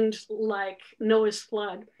rained like Noah's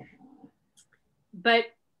flood.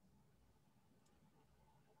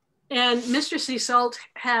 And Mistress Iseult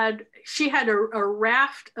had a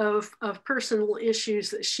raft of personal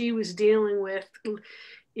issues that she was dealing with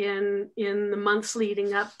in the months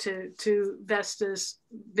leading up to Vesta's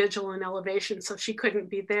vigil and elevation, so she couldn't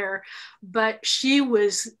be there, but she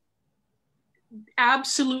was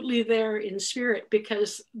absolutely there in spirit,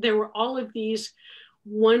 because there were all of these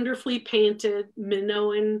wonderfully painted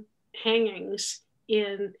Minoan hangings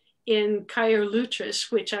in Caer Lutris,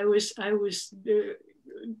 which I was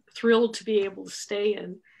thrilled to be able to stay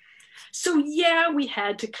in. So yeah, we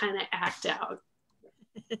had to kind of act out.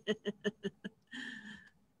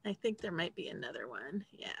 I think there might be another one.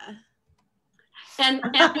 Yeah.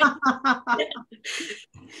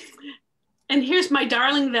 And here's my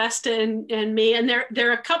darling Vesta and me, and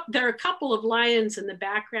there are a couple of lions in the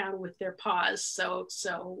background with their paws. So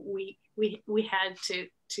we had to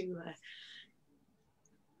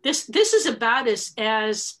this is about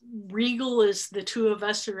as regal as the two of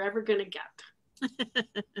us are ever going to get.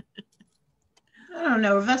 I don't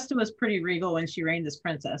know. Vesta was pretty regal when she reigned as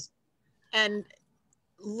princess. And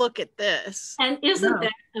look at this. And isn't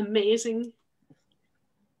that amazing?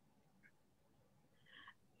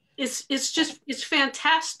 It's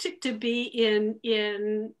fantastic to be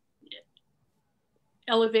in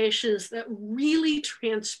elevations that really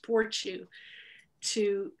transport you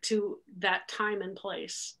to that time and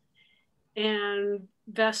place. And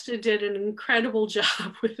Vesta did an incredible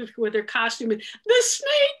job with her costume. And the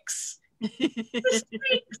snakes! The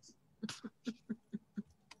snakes!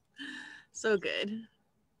 So good.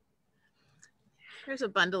 Here's a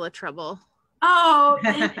bundle of trouble. Oh,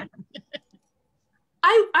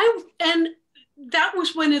 and that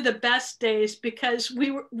was one of the best days, because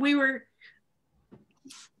we were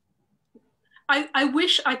I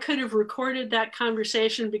wish I could have recorded that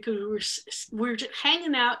conversation, because we were just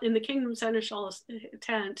hanging out in the Kingdom Seneschal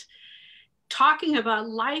tent, talking about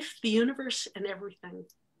life, the universe, and everything.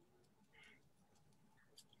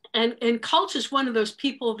 And Culch is one of those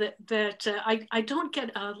people that I don't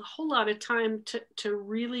get a whole lot of time to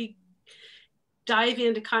really dive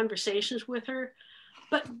into conversations with her.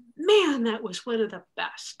 But man, that was one of the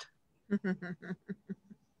best.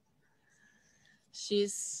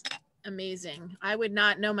 She's amazing. I would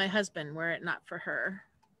not know my husband were it not for her.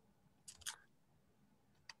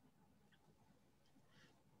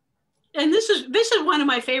 And this is one of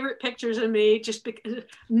my favorite pictures of me, just because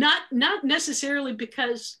not necessarily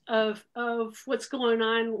because of what's going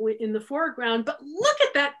on in the foreground, but look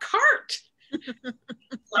at that cart. Look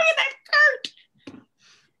at that cart.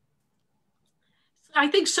 I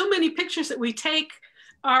think so many pictures that we take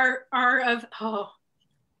are of, oh.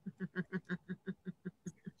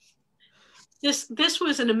 This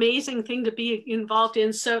was an amazing thing to be involved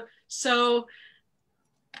in. So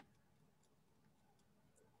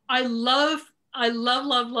I love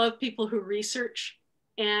people who research,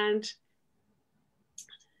 and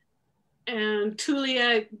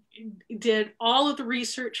Tulia did all of the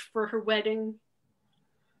research for her wedding,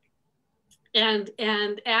 and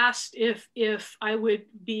asked if I would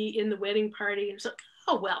be in the wedding party. And so,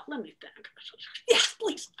 oh well, let me think. Yes,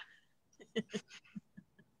 please.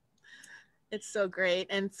 It's so great.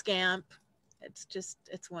 And Scamp, it's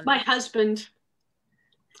wonderful. My husband.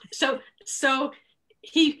 So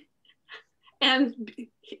he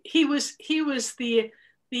was the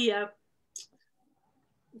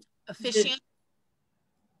officiant.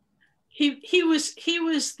 He was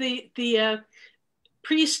the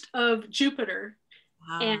priest of Jupiter.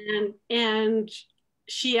 Wow. And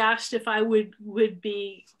she asked if I would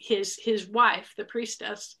be his wife, the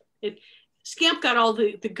priestess. Scamp got all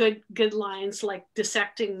the good lines, like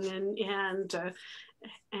dissecting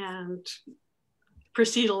and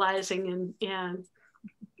proceduralizing, and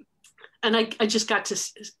I just got to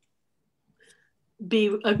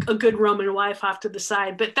be a good Roman wife off to the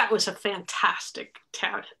side. But that was a fantastic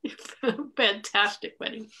fantastic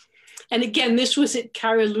wedding. And again, this was at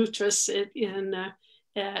Carolutras at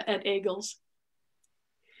Egil's.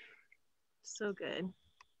 So good.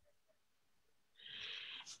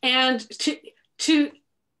 And to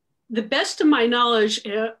the best of my knowledge,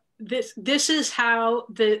 this is how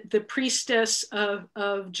the priestess of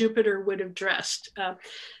Jupiter would have dressed.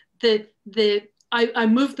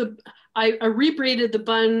 I rebraided the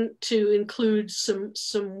bun to include some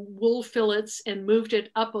wool fillets and moved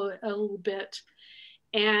it up a little bit.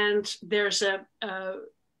 And there's there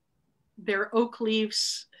are oak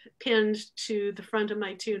leaves pinned to the front of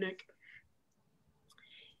my tunic.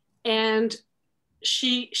 And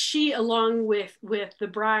she along with the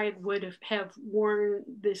bride would have worn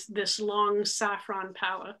this long saffron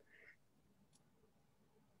palla.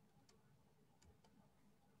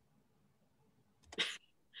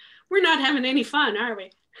 We're not having any fun, are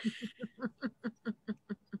we?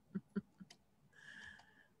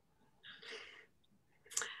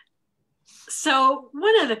 So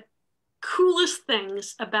one of the coolest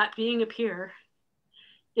things about being a peer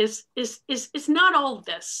is not all of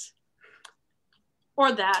this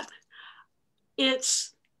or that.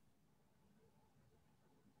 It's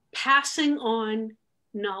passing on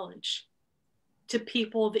knowledge to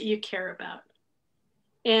people that you care about.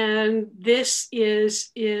 And this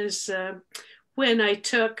is when I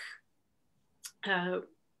took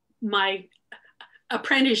my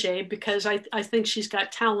apprenticee, because I think she's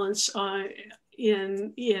got talents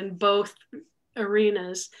in both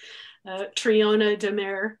arenas. Triona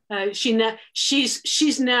Demer,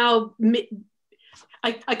 she's now.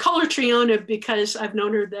 I call her Triona because I've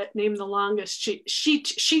known her that name the longest.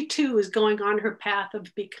 She too is going on her path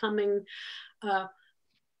of becoming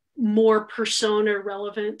more persona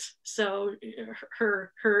relevant. So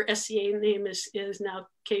her SCA name is now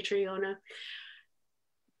Katriona.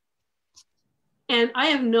 And I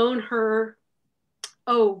have known her,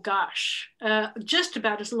 oh gosh, just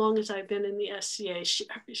about as long as I've been in the SCA.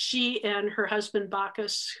 She and her husband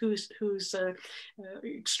Bacchus, who's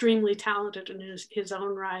extremely talented in his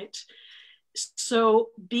own right. So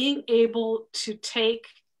being able to take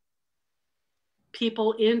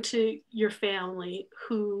people into your family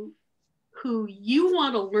who you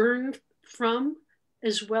want to learn from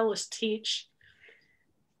as well as teach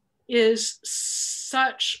is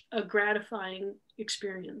such a gratifying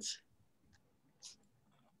experience.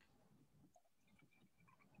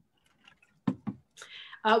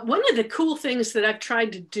 One of the cool things that I've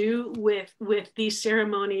tried to do with these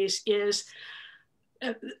ceremonies is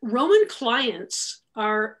Roman clients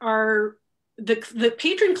are the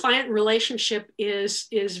patron-client relationship is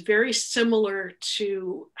very similar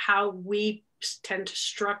to how we tend to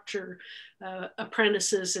structure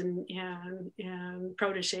apprentices and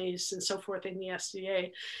proteges and so forth in the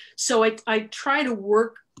SCA. So I try to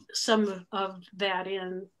work some of that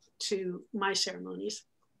in to my ceremonies.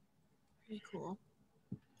 Very cool.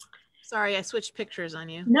 Sorry, I switched pictures on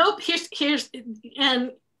you. Nope. Here's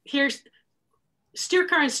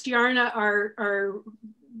Stirkar and Stiarna are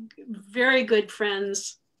very good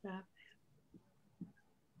friends.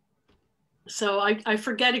 So I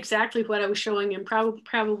forget exactly what I was showing him.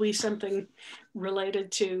 Probably something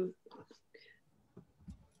related to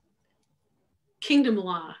kingdom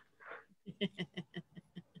law.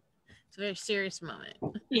 It's a very serious moment.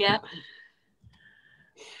 Yeah.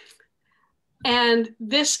 And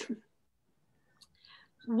this,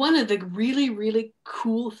 one of the really, really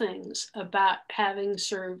cool things about having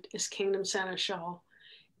served as Kingdom Seneschal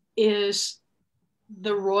is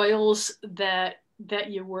the royals that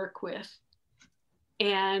you work with.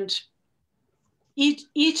 And each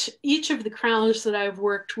of the crowns that I've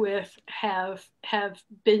worked with have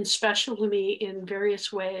been special to me in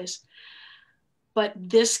various ways. But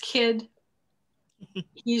this kid,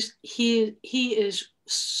 he is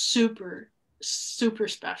super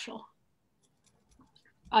special.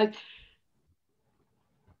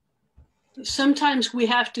 Sometimes we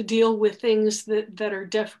have to deal with things that are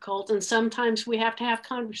difficult, and sometimes we have to have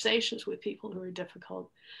conversations with people who are difficult.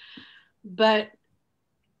 But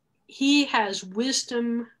he has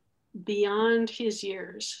wisdom beyond his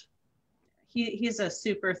years. He's a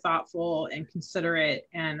super thoughtful and considerate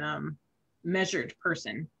and measured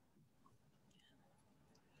person.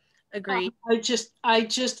 Agreed. I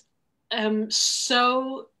just am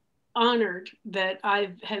so honored that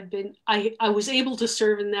I was able to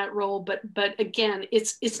serve in that role, but again,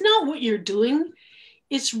 it's not what you're doing,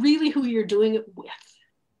 it's really who you're doing it with.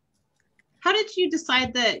 How did you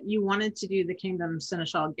decide that you wanted to do the Kingdom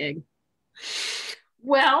Seneschal gig?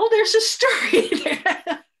 Well, there's a story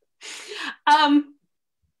there.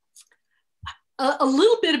 A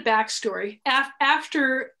little bit of backstory.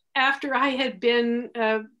 After I had been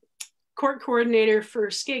court coordinator for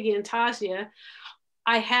Skeggy and Tasia,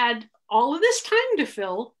 I had all of this time to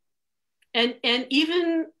fill, and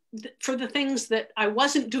even for the things that I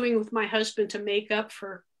wasn't doing with my husband to make up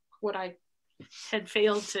for what I had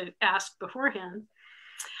failed to ask beforehand,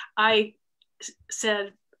 I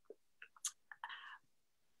said,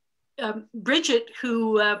 Bridget,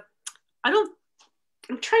 who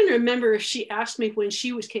I'm trying to remember if she asked me when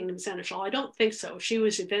she was Kingdom Seneschal. I don't think so. She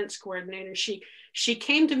was events coordinator. She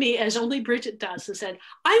came to me, as only Bridget does, and said,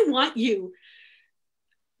 I want you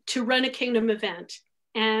to run a Kingdom event,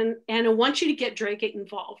 and I want you to get Dragate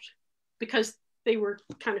involved, because they were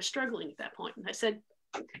kind of struggling at that point. And I said,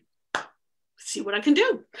 see what I can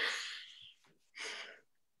do.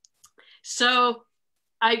 So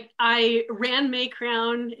I ran May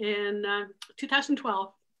Crown in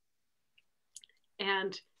 2012.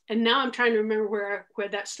 And now I'm trying to remember where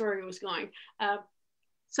that story was going.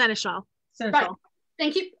 Seneschal. Right.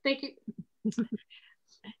 Thank you.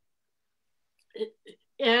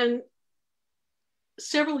 And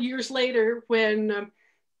several years later, when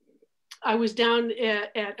I was down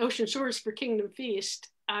at Ocean Shores for Kingdom Feast,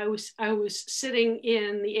 I was sitting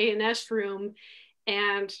in the A&S room,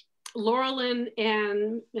 and Laurelyn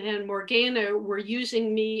and Morgana were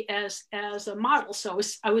using me as a model. So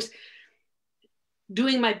I was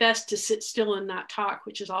doing my best to sit still and not talk,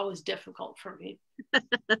 which is always difficult for me.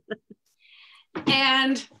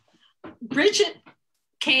 And Bridget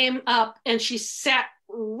came up and she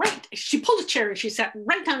pulled a chair and she sat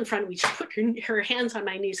right down in front of me. She put her hands on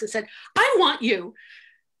my knees and said, I want you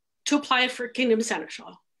to apply for Kingdom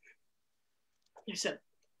Seneschal. I said,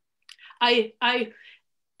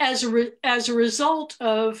 as a result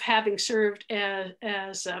of having served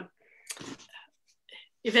as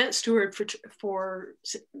event steward for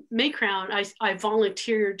May Crown, I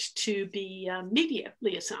volunteered to be a media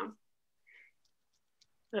liaison.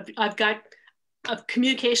 I've got a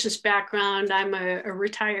communications background. I'm a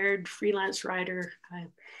retired freelance writer.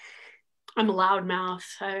 I'm a loudmouth.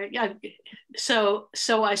 So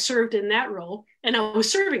I served in that role, and I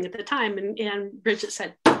was serving at the time, and Bridget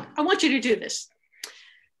said, I want you to do this.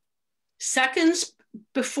 Seconds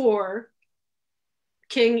before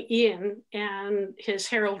King Ian and his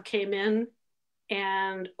herald came in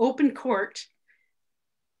and opened court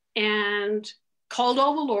and called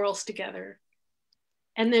all the laurels together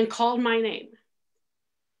and then called my name.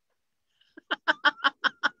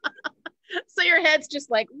 So your head's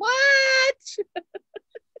just like, what?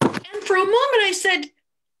 And for a moment I said,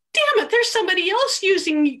 damn it, there's somebody else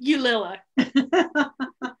using you, Lila.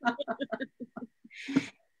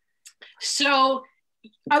 So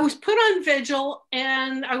I was put on vigil,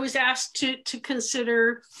 and I was asked to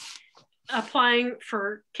consider applying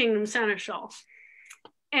for Kingdom Seneschal.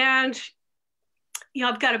 And,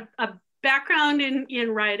 I've got a background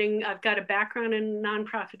in writing. I've got a background in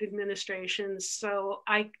nonprofit administration. So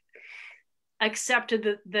I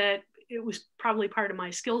accepted that it was probably part of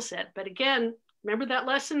my skill set. But again, remember that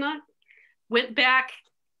lesson? I went back,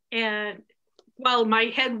 and while my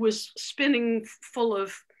head was spinning full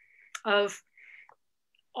of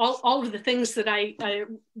all of the things that I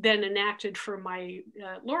then enacted for my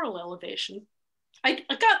laurel elevation, I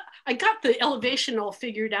got the elevation all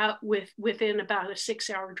figured out within about a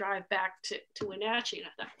 6-hour drive back to Wenatchee. And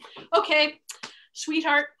I thought, okay,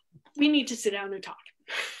 sweetheart, we need to sit down and talk.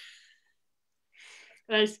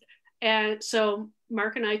 And so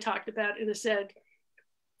Mark and I talked about it, and I said,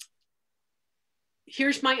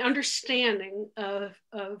 here's my understanding of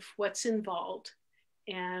what's involved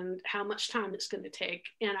and how much time it's going to take.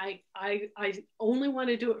 And I only want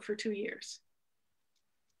to do it for 2 years.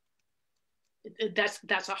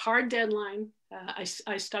 That's a hard deadline.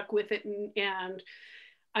 I stuck with it, and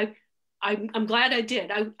I'm glad I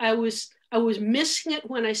did. I was missing it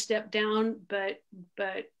when I stepped down, but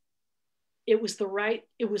it was the right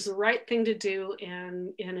thing to do,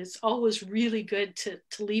 and it's always really good to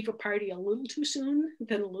leave a party a little too soon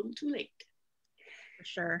than a little too late. For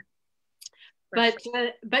sure.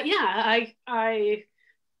 But yeah,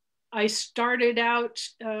 I started out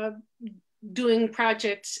doing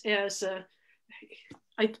projects as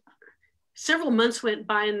several months went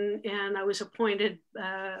by, and I was appointed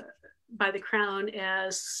by the Crown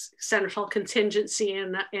as Seneschal contingency,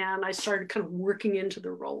 and I started kind of working into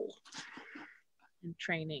the role. And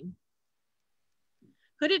training.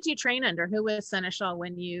 Who did you train under? Who was Seneschal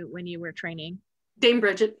when you were training? Dame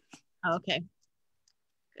Bridget. Oh, okay,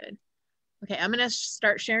 good. Okay, I'm gonna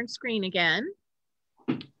start sharing screen again.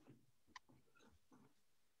 Let's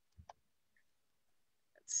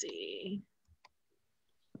see.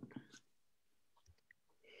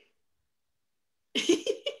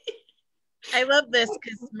 I love this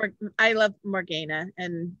because I love Morgana,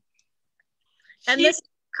 and this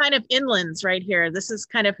kind of inlands right here. This is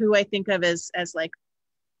kind of who I think of as like.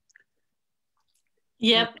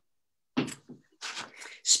 Yep.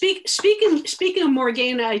 Speaking of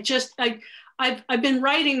Morgana, I've been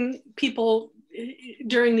writing people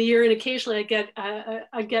during the year, and occasionally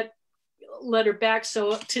I get letter back.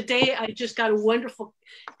 So today I just got a wonderful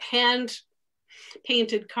hand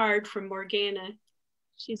painted card from Morgana.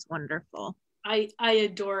 She's wonderful. I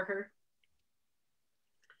adore her.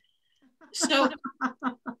 So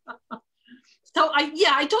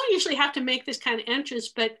I don't usually have to make this kind of entrance,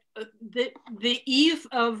 but the eve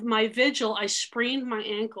of my vigil, I sprained my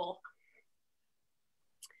ankle.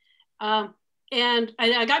 And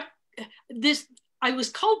I got this, I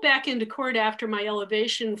was called back into court after my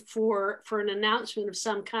elevation for an announcement of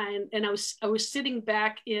some kind. And I was sitting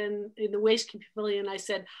back in the waste pavilion. I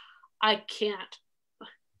said, I can't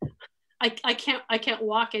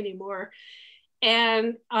walk anymore.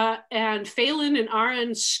 And Phelan and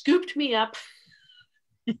Aaron scooped me up,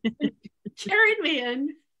 carried me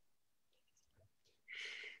in.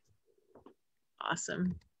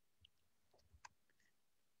 Awesome.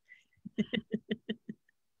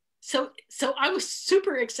 So I was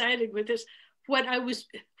super excited with this. What I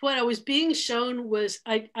was being shown was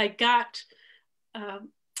I got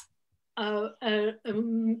a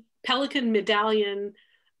pelican medallion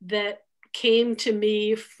that came to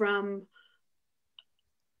me from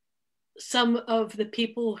some of the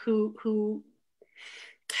people who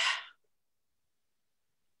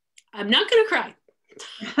I'm not going to cry.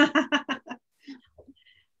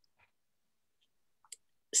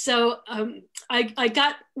 So I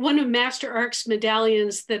got one of Master Ark's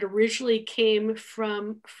medallions that originally came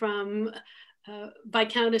from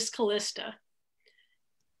Viscountess Callista.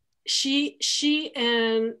 She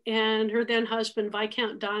and her then husband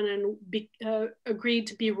Viscount Donnan agreed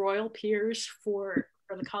to be royal peers for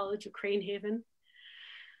the College of Cranehaven.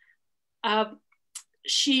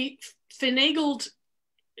 She finagled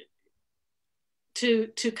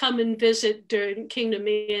to come and visit during Kingdom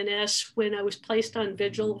ANS when I was placed on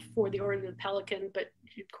vigil for the Order of the Pelican, but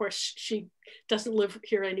of course she doesn't live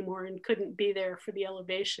here anymore and couldn't be there for the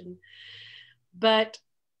elevation. But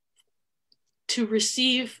to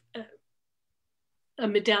receive a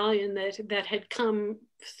medallion that had come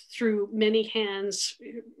through many hands,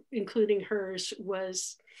 including hers,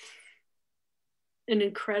 was an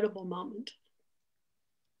incredible moment.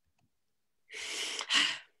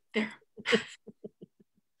 There.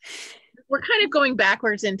 We're kind of going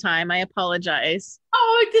backwards in time. I apologize.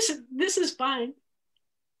 Oh, this is fine.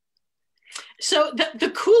 So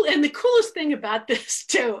the coolest thing about this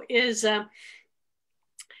too is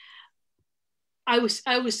I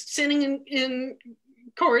was sitting in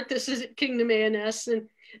court. This is at Kingdom ANS, and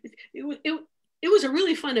it was a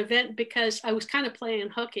really fun event because I was kind of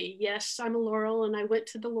playing hooky. Yes, I'm a Laurel, and I went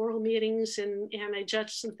to the Laurel meetings and I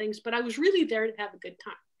judged some things, but I was really there to have a good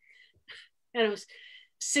time. And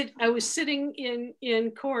I was sitting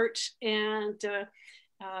in court, and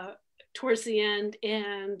towards the end,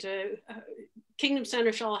 and Kingdom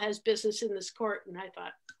Seneschal has business in this court, and I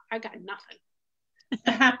thought, I got nothing.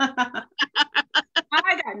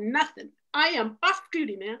 I got nothing. I am off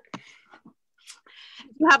duty, man.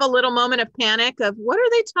 You have a little moment of panic of what are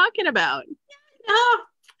they talking about? No,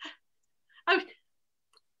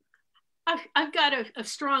 I've got a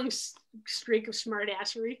strong streak of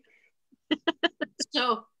smartassery.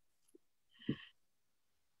 So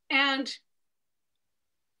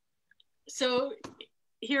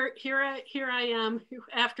here I am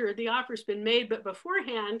after the offer's been made, but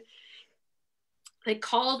beforehand they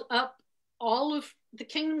called up all of the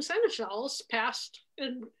Kingdom Seneschals past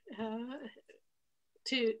and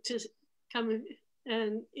to come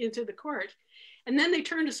and into the court, and then they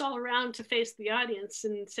turned us all around to face the audience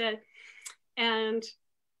and said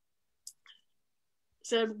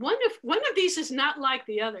one of these is not like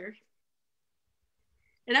the other.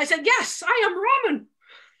 And I said, yes, I am Roman.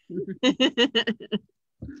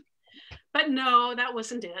 But no, that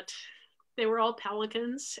wasn't it. They were all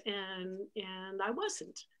pelicans, and I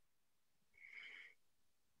wasn't.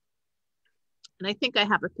 And I think I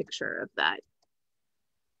have a picture of that.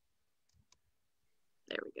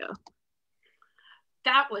 There we go.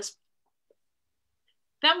 That was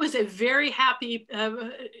a very happy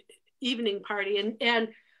evening party. And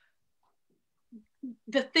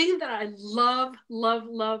the thing that I love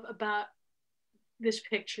about this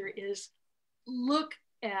picture is look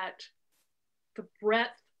at the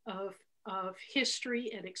breadth of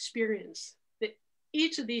history and experience that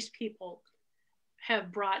each of these people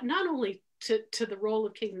have brought, not only to the role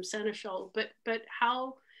of Kingdom Seneschal, but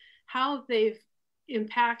how they've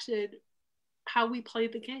impacted how we play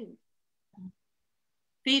the game.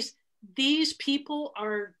 These people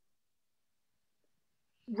are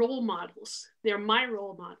role models. They're my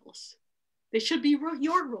role models. They should be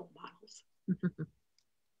your role models.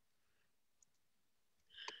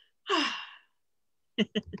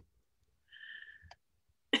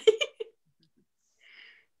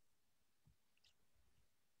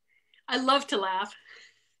 I love to laugh.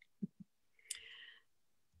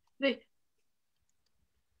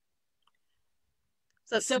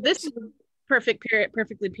 So this is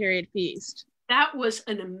perfectly period feast. That was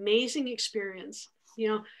an amazing experience. You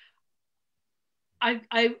know,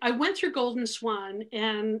 I went through Golden Swan,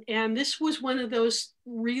 and this was one of those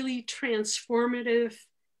really transformative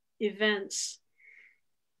events,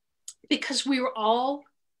 because we were all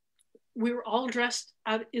dressed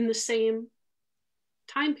out in the same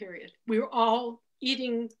time period. We were all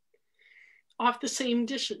eating off the same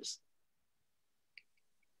dishes.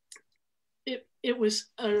 It was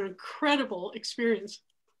an incredible experience.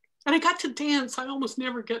 And I got to dance. I almost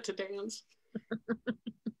never get to dance.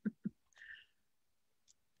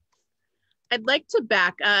 I'd like to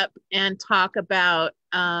back up and talk about,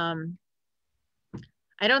 I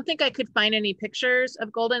don't think I could find any pictures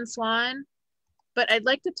of Golden Swan, but I'd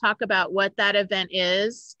like to talk about what that event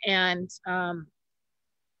is. And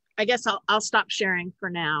I guess I'll stop sharing for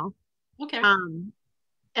now. Okay.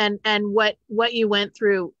 And what you went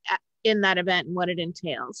through in that event and what it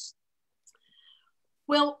entails.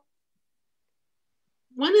 Well,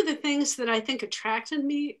 one of the things that I think attracted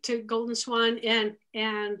me to Golden Swan, and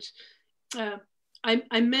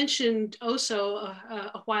I mentioned Oso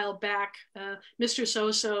a while back, Mistress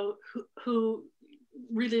Oso, who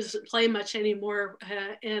really doesn't play much anymore,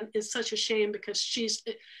 and it's such a shame, because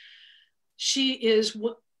she is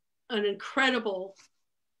an incredible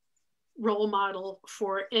role model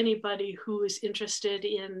for anybody who is interested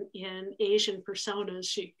in Asian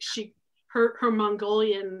personas. Her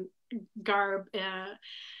Mongolian garb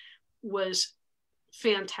was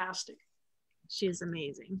fantastic. She's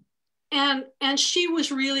amazing. And she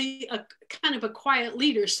was really a kind of a quiet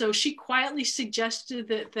leader. So she quietly suggested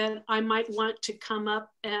that I might want to come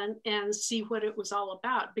up and see what it was all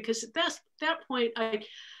about. Because at that point,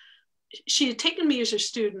 she had taken me as her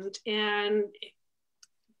student, and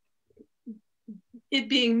it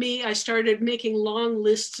being me, I started making long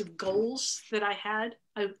lists of goals that I had.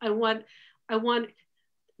 I want,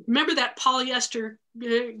 remember that polyester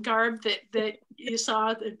garb that you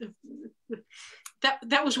saw?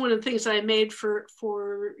 That was one of the things that I made for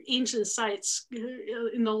Ancient Sites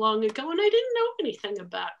in the long ago, and I didn't know anything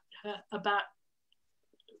about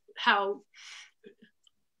how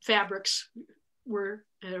fabrics were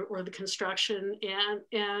or the construction,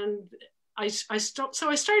 and I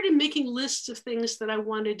started making lists of things that I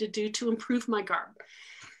wanted to do to improve my garb.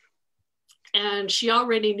 And she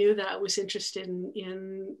already knew that I was interested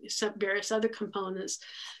in some various other components.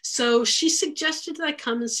 So she suggested that I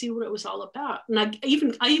come and see what it was all about. And I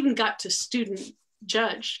even got to student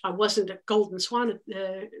judge. I wasn't a Golden Swan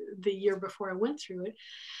the year before I went through it.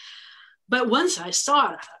 But once I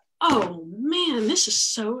saw it, I thought, oh man, this is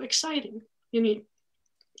so exciting. I mean,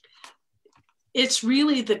 it's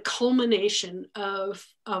really the culmination of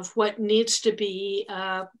what needs to be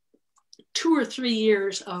 2 or 3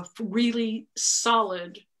 years of really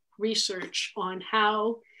solid research on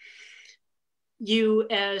how you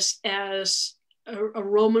as a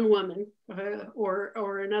Roman woman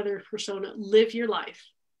or another persona live your life.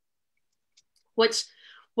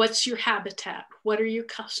 What's your habitat? What are your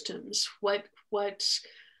customs?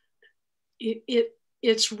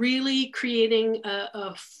 It's really creating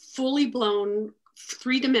a fully blown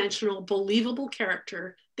 3-dimensional believable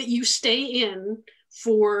character that you stay in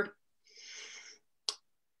for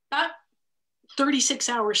about 36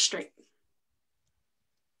 hours straight.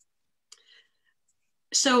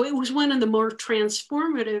 So it was one of the more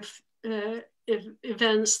transformative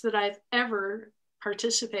events that I've ever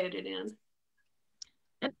participated in.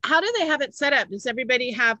 And how do they have it set up? Does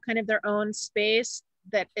everybody have kind of their own space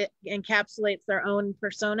that it encapsulates their own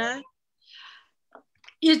persona?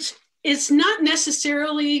 It's not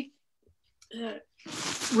necessarily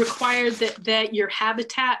required that your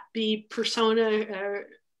habitat be persona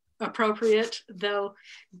appropriate, though,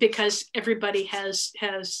 because everybody has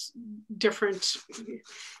different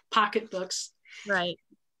pocketbooks. Right.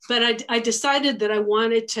 But I decided that I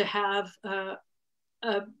wanted to have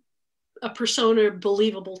a persona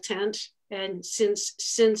believable tent, And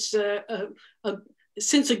since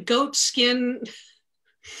a goat skin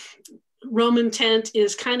Roman tent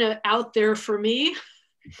is kind of out there for me,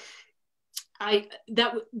 I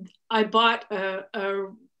bought a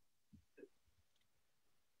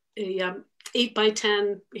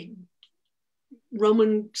 8x10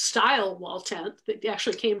 Roman style wall tent that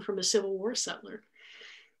actually came from a Civil War settler.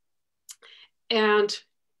 And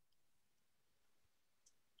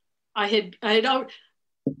I think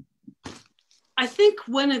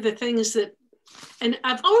one of the things that, and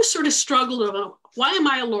I've always sort of struggled about, why am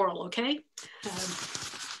I a Laurel, okay?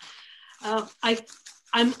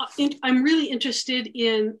 I'm really interested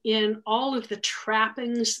in all of the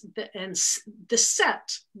trappings and the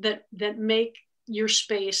set that make your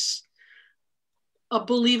space a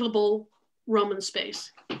believable Roman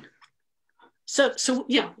space. So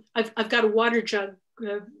yeah, I've got a water jug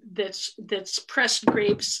that's pressed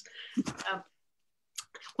grapes.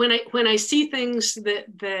 When I see things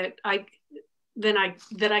that I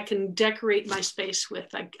can decorate my space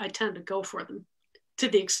with, I tend to go for them, to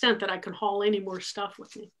the extent that I can haul any more stuff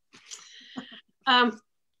with me,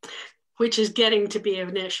 which is getting to be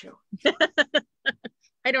an issue.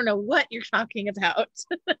 I don't know what you're talking about.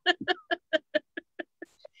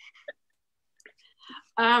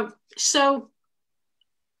 So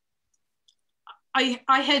I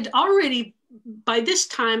had already, by this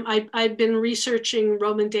time, I'd been researching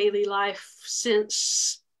Roman daily life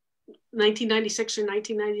since 1996 or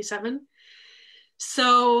 1997.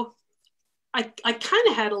 So I kind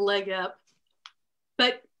of had a leg up,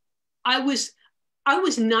 but I was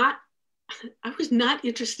not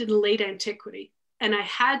interested in late antiquity, and I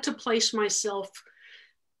had to place myself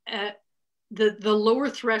at the lower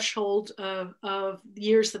threshold of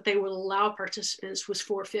years that they would allow participants was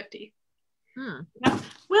 450.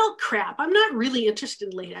 Well, crap, I'm not really interested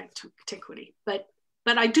in late antiquity, but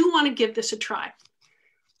I do want to give this a try.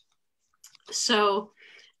 So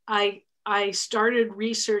I started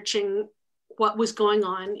researching what was going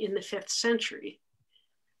on in the 5th century.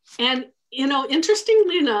 And,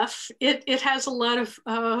 interestingly enough, it has a lot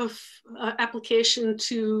of application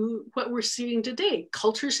to what we're seeing today.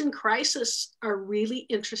 Cultures in crisis are really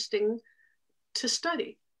interesting to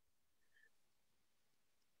study.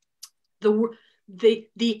 The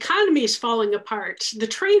economy is falling apart. The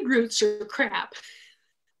trade routes are crap.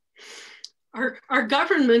 Our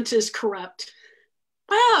government is corrupt.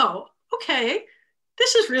 Wow, okay,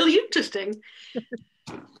 this is really interesting.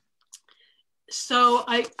 So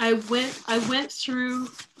I went through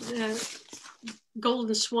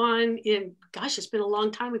Golden Swan in, gosh, it's been a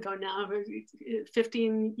long time ago now,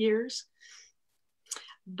 15 years.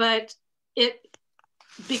 But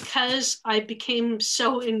because I became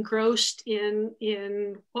so engrossed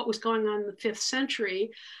in what was going on in the 5th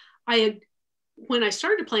century, when I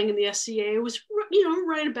started playing in the SCA, it was,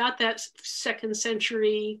 right about that 2nd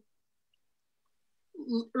century,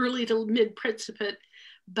 early to mid Principate.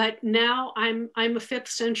 But now I'm a 5th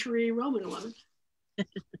century Roman woman.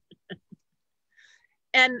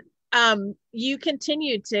 And you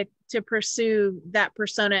continued to pursue that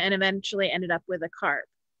persona and eventually ended up with a carp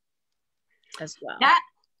as well.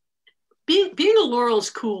 Being a Laurel is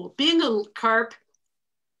cool. Being a carp,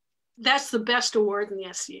 that's the best award in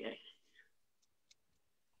the SCA.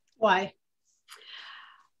 Why?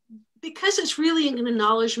 Because it's really an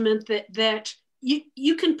acknowledgement that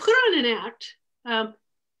you can put on an act,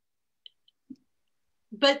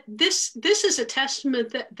 but this is a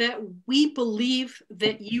testament that we believe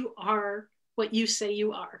that you are what you say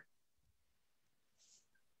you are.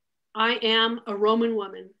 I am a Roman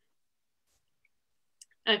woman.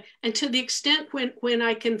 And to the extent when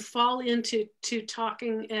I can fall into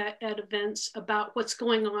talking at events about what's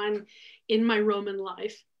going on in my Roman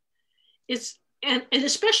life, and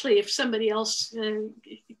especially if somebody else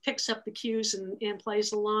picks up the cues and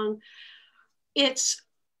plays along, it's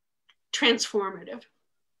transformative.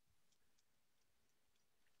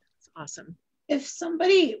 That's awesome. If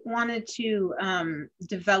somebody wanted to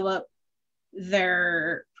develop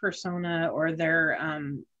their persona or their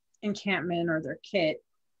encampment or their kit,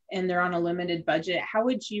 and they're on a limited budget, how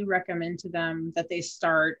would you recommend to them that they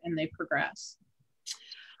start and they progress?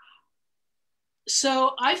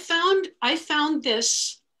 So I found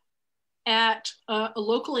this at a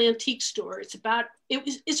local antique store. It's about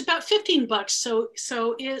 $15. So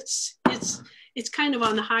it's kind of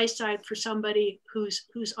on the high side for somebody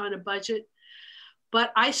who's on a budget.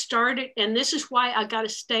 But I started, and this is why I got to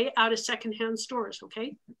stay out of secondhand stores.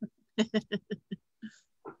 Okay.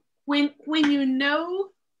 When you know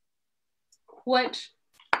what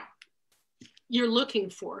you're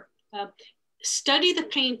looking for, study the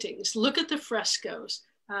paintings, look at the frescoes.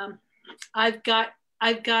 I've got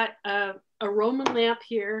a Roman lamp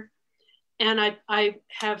here, and I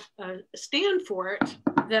have a stand for it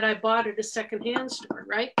that I bought at a secondhand store,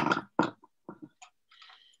 right?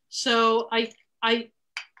 So I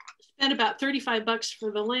spent about $35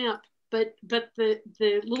 for the lamp, but the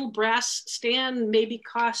little brass stand maybe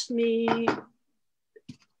cost me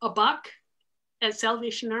 $1 at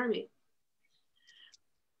Salvation Army.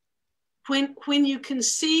 When you can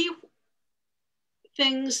see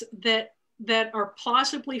things that are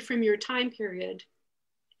plausibly from your time period,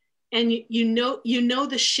 and you know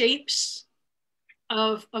the shapes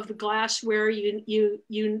of the glassware, you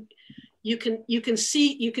can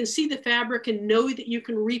see the fabric and know that you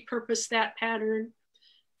can repurpose that pattern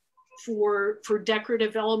for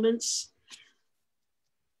decorative elements.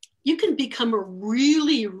 You can become a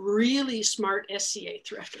really, really smart SCA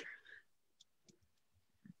thrifter.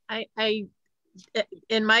 I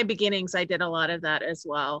in my beginnings, I did a lot of that as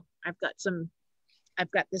well. I've got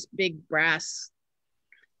this big brass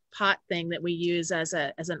pot thing that we use as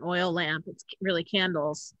an oil lamp. It's really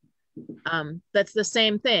candles. That's the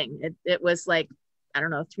same thing. It was like, I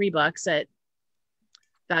don't know, $3 at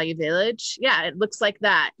Value Village. Yeah, it looks like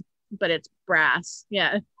that, but it's brass.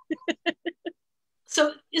 Yeah.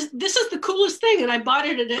 So this is the coolest thing, and I bought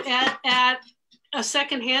it at a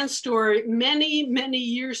secondhand store many, many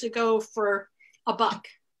years ago for $1.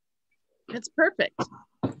 It's perfect.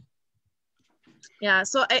 Yeah,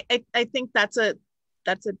 so I think that's a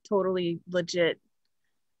totally legit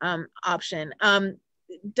option.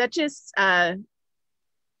 Duchess, oh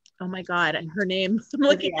my God, her name. I'm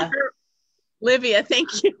looking at her. Livia,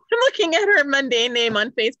 thank you. I'm looking at her mundane name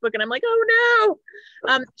on Facebook, and I'm like, oh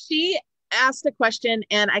no. She asked a question,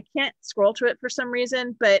 and I can't scroll to it for some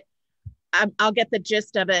reason, but I'll get the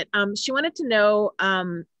gist of it. She wanted to know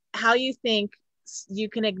how you think you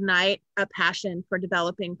can ignite a passion for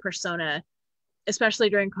developing persona, especially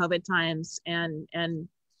during COVID times, and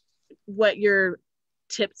what your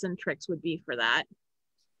tips and tricks would be for that.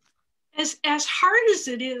 As hard as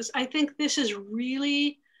it is, I think this is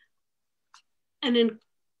really an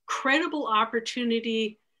incredible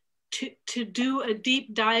opportunity to do a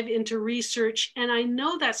deep dive into research. And I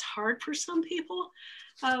know that's hard for some people.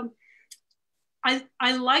 I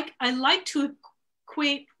like to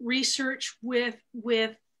equate research with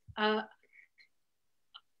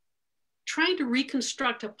trying to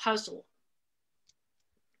reconstruct a puzzle.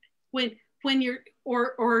 When you're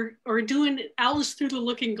or doing Alice Through the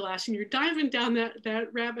Looking Glass, and you're diving down that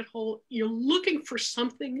rabbit hole, you're looking for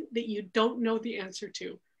something that you don't know the answer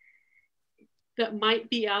to that might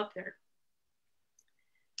be out there.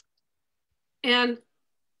 And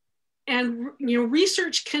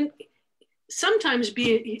research can sometimes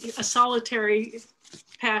be a solitary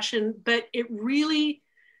passion, but it really,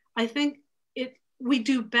 I think we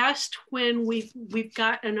do best when we've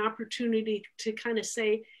got an opportunity to kind of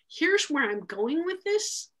say, here's where I'm going with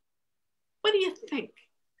this. What do you think?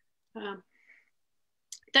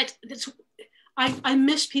 I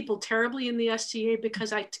miss people terribly in the SCA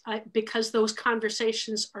because those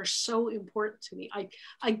conversations are so important to me.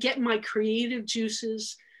 I get my creative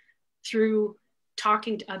juices through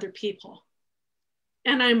talking to other people.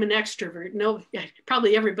 And I'm an extrovert. No,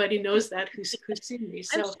 probably everybody knows that who's seen me.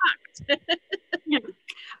 So, I'm shocked.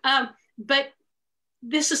 Yeah. But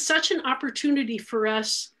this is such an opportunity for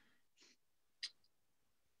us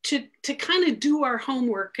to kind of do our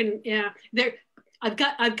homework. And I've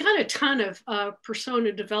got a ton of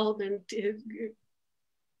persona development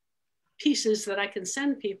pieces that I can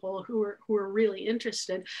send people who are really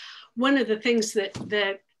interested. One of the things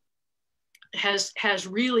that has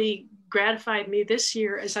really gratified me this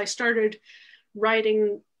year as I started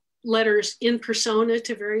writing letters in persona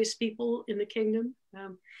to various people in the kingdom.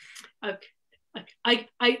 I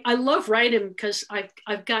love writing because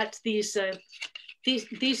I've got these are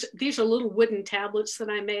little wooden tablets that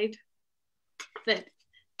I made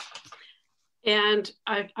and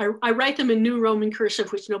I write them in New Roman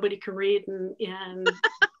cursive, which nobody can read, and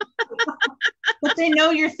but they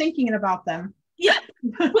know you're thinking about them. Yeah,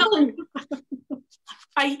 well,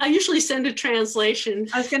 I usually send a translation.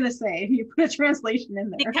 I was going to say, you put a translation in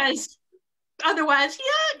there. Because otherwise,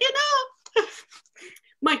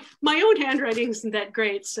 my own handwriting isn't that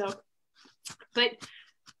great. So, but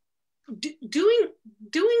doing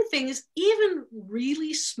things, even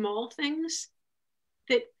really small things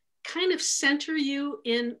that kind of center you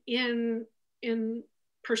in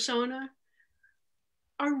persona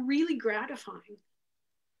are really gratifying.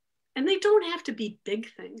 And they don't have to be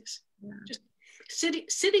big things. Yeah. Just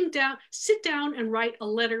sit down and write a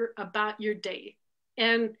letter about your day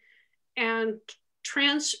and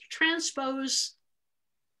transpose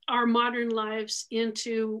our modern lives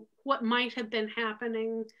into what might have been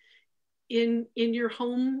happening in your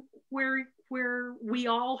home where we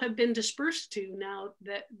all have been dispersed to now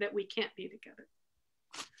that we can't be together.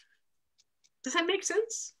 Does that make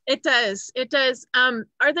sense? It does. It does.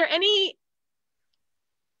 Are there any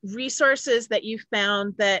resources that you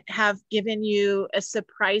found that have given you a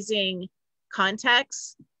surprising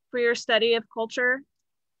context for your study of culture?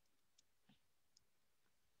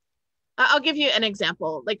 I'll give you an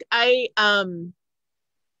example. Like I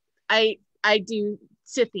do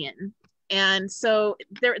Scythian, and so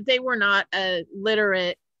they were not a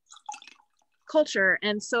literate culture,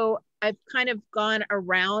 and so I've kind of gone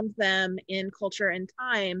around them in culture and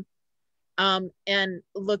time, and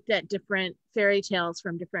looked at different fairy tales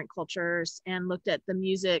from different cultures, and looked at the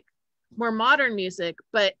music, more modern music,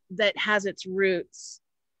 but that has its roots.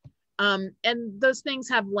 And those things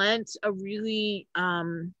have lent a really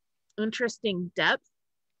interesting depth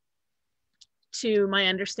to my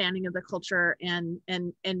understanding of the culture, and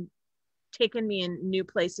taken me in new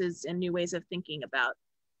places and new ways of thinking about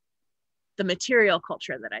the material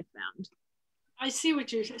culture that I found. I see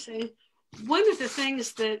what you're saying. One of the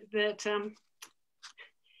things that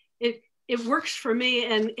it works for me,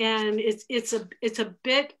 and it's a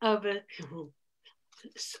bit of a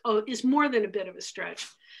it's more than a bit of a stretch.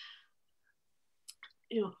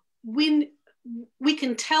 You know, when we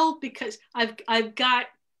can tell, because I've got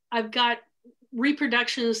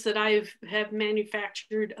reproductions that have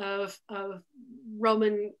manufactured of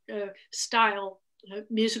Roman style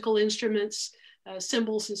musical instruments,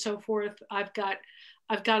 cymbals, and so forth. I've got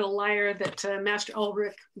a lyre that Master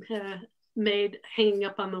Ulrich made hanging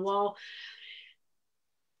up on the wall.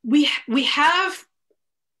 We have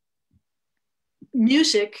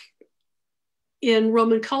music in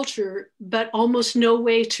Roman culture, but almost no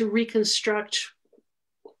way to reconstruct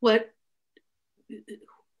what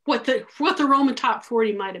the Roman top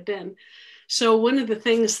 40 might have been. So one of the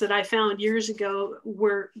things that I found years ago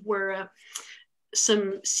were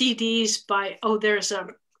some CDs by, there's an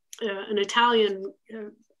Italian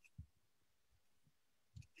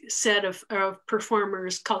set of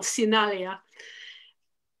performers called Sinalia.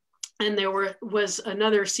 And there was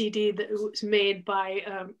another CD that was made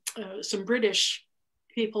by some British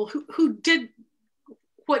people who did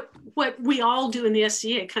what we all do in the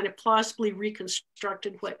SCA, kind of plausibly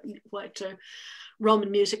reconstructed what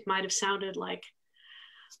Roman music might have sounded like.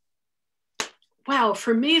 Wow,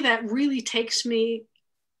 for me, that really takes me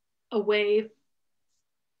away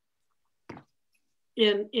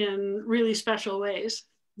in really special ways.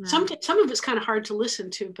 Yeah. Some of it's kind of hard to listen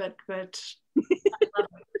to, but I love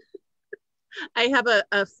it. I have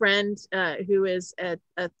a friend who is a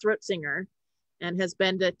throat singer and has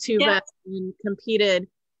been to tuba and competed.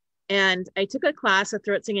 And I took a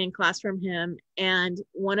throat singing class from him. And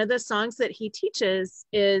one of the songs that he teaches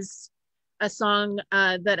is a song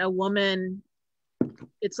that a woman,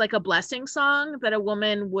 it's like a blessing song that a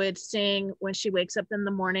woman would sing when she wakes up in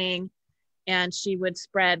the morning, and she would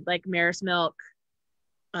spread like mare's milk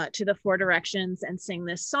to the four directions and sing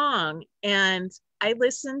this song. And I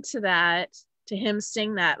listened to him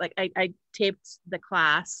sing that. Like I taped the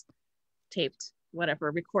class,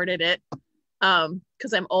 recorded it,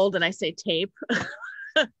 because I'm old and I say tape.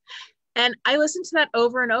 And I listened to that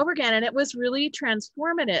over and over again, and it was really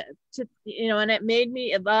transformative and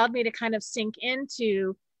it allowed me to kind of sink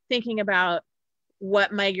into thinking about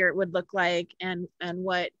what my year would look like, and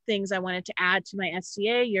what things I wanted to add to my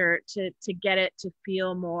SCA year to get it to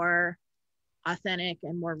feel more authentic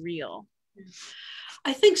and more real.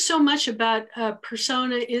 I think so much about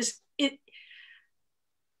persona is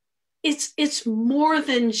it's more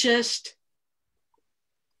than just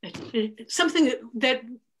something that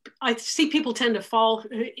I see people tend to fall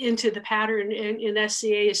into the pattern in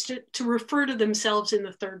SCA is to refer to themselves in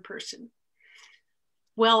the third person.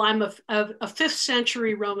 Well, I'm a 5th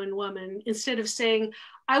century Roman woman, instead of saying,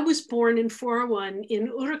 I was born in 401 in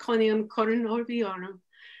Uriconium Coronorionum.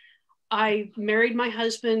 I married my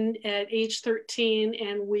husband at age 13,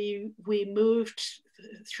 and we moved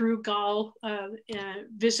through Gaul,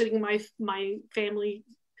 visiting my family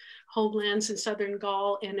homelands in southern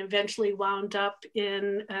Gaul, and eventually wound up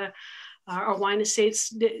in our wine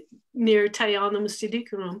estates near Taianum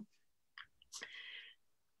Sidiculum.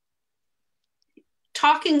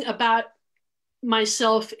 Talking about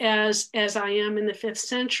myself as I am in the 5th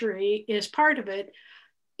century is part of it.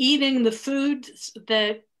 Eating the foods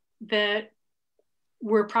that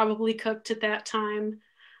were probably cooked at that time,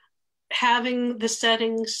 having the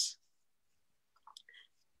settings,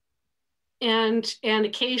 and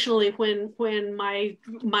occasionally when my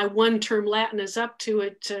one term Latin is up to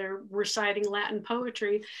it, reciting Latin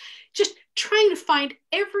poetry, just trying to find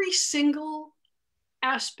every single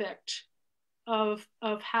aspect of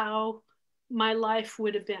how my life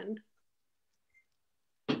would have been.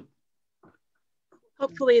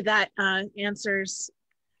 Hopefully that answers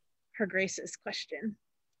Her Grace's question.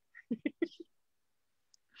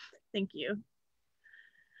 Thank you.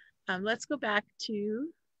 Let's go back to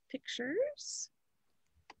pictures.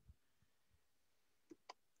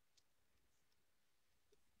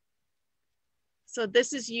 So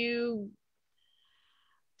this is you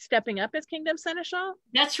stepping up as Kingdom Seneschal?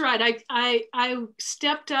 That's right. I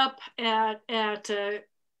stepped up at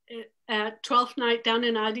 12th night down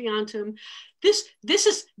in Adiantum. This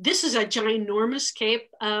is a ginormous cape.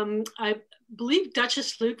 I believe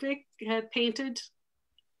Duchess Ludwig had painted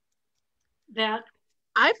that.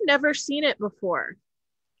 I've never seen it before.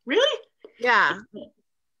 Really? Yeah.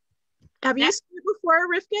 Have you seen it before,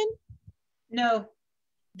 Rifkin? No.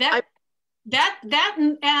 That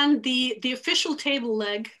and the official table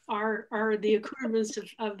leg are the accoutrements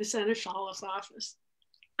of the Seneschal's office.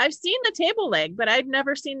 I've seen the table leg, but I'd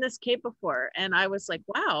never seen this cape before. And I was like,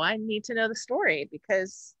 wow, I need to know the story,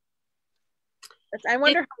 because I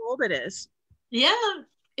wonder how old it is. Yeah,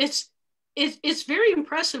 it's very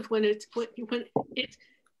impressive when it's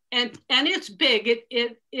and it's big.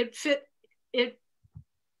 It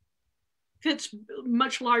fits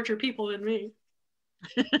much larger people than me.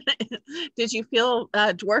 Did you feel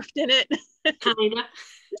dwarfed in it? Kinda.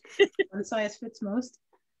 One size fits most.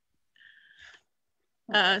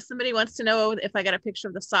 Somebody wants to know if I got a picture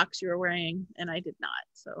of the socks you were wearing, and I did not.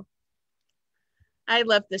 So I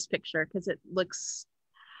love this picture because it looks.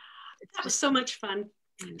 That was so much fun.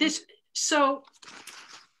 So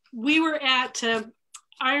we were at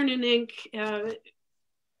Iron and Ink,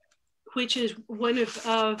 which is one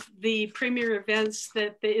of the premier events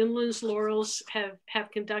that the Inlands Laurels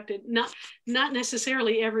have conducted. Not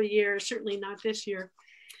necessarily every year, certainly not this year,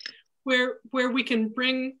 where we can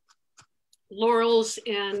bring laurels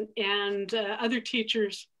and other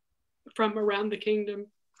teachers from around the kingdom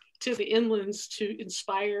to the inlands to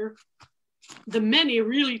inspire the many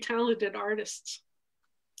really talented artists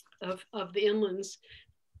of the inlands.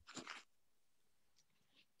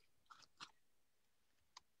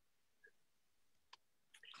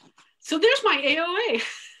 So there's my AOA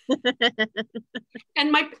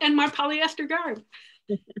and my polyester garb.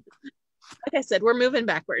 Like I said, we're moving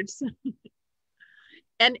backwards.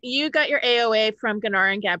 And you got your AOA from Gunnar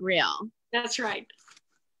and Gabrielle. That's right.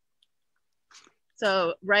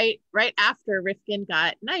 So right after Rifkin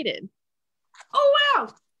got knighted. Oh, wow.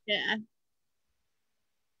 Yeah.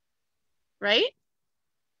 Right?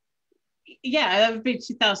 Yeah, that would be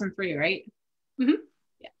 2003, right? Mm-hmm.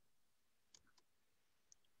 Yeah.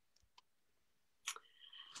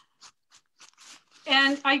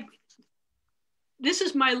 And this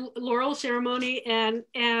is my laurel ceremony, and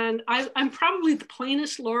I'm probably the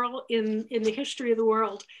plainest laurel in the history of the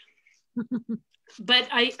world. But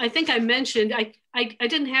I think I mentioned I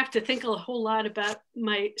didn't have to think a whole lot about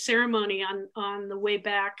my ceremony on the way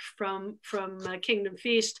back from Kingdom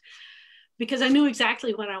Feast, because I knew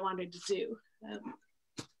exactly what I wanted to do.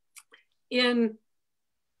 In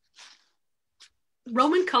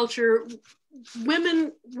Roman culture,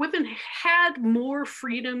 women had more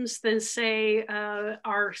freedoms than, say,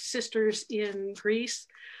 our sisters in Greece,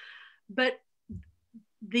 but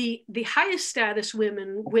the highest status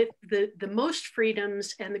women with the most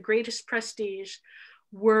freedoms and the greatest prestige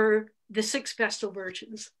were the 6 Vestal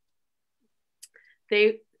Virgins.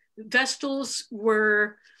 Vestals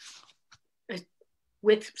were,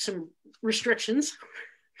 with some restrictions,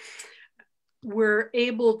 were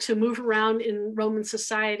able to move around in Roman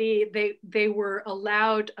society. They were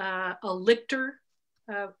allowed a lictor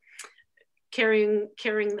carrying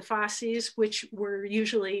the fasces, which were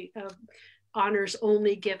usually honors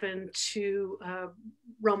only given to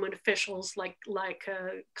Roman officials like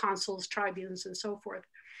consuls, tribunes, and so forth.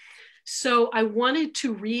 So I wanted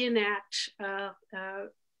to reenact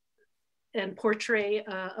and portray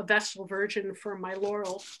a Vestal Virgin for my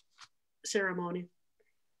laurel ceremony.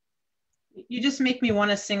 You just make me want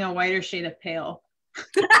to sing A Whiter Shade of Pale.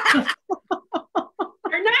 You're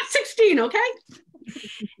not 16, okay?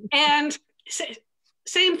 And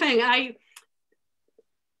same thing.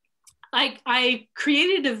 I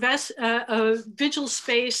created a vigil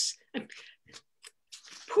space.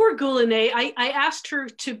 Poor Goulinet. I asked her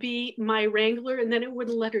to be my wrangler, and then it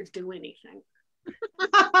wouldn't let her do anything.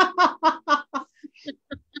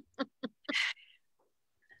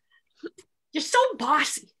 You're so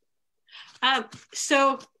bossy.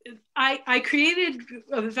 So I created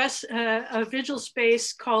a visual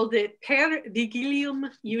space called the Per Vigilium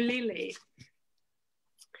Eulile,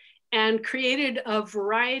 and created a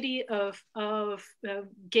variety of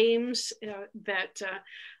games that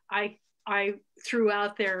I threw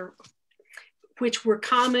out there, which were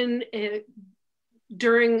common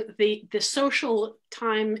during the social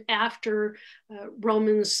time after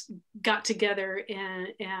Romans got together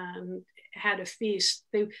and had a feast.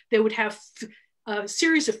 They would have a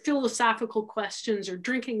series of philosophical questions or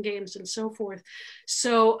drinking games and so forth.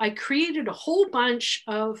 So I created a whole bunch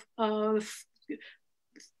of kind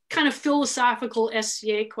of philosophical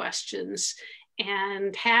SCA questions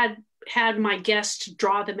and had my guests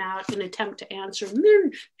draw them out and attempt to answer them.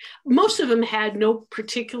 Most of them had no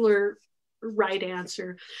particular right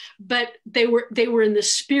answer, but they were in the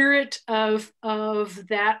spirit of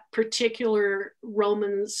that particular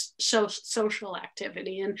Roman social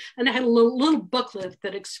activity, and I had a little booklet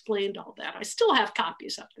that explained all that. I still have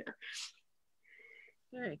copies up there.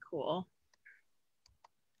 Very cool.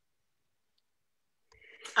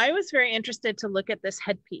 I was very interested to look at this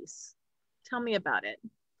headpiece. Tell me about it.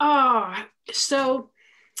 Oh, so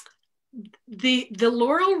the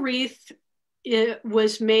laurel wreath, it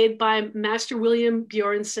was made by Master William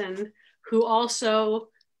Bjornson, who also,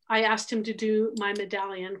 I asked him to do my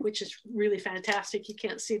medallion, which is really fantastic. You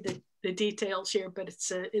can't see the details here, but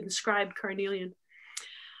it's an inscribed carnelian.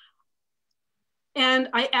 And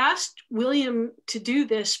I asked William to do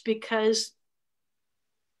this because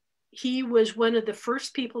he was one of the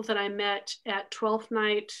first people that I met at 12th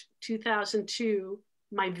Night 2002,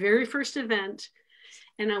 my very first event.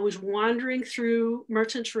 And I was wandering through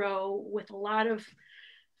Merchants Row with a lot of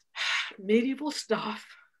medieval stuff.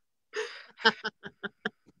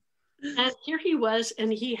 And here he was,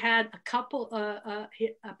 and he had a couple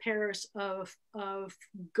pairs of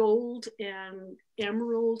gold and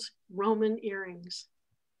emerald Roman earrings.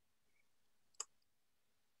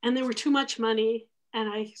 And they were too much money. And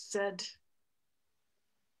I said,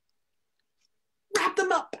 wrap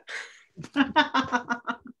them up.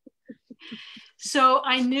 So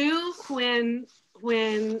I knew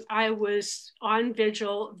when I was on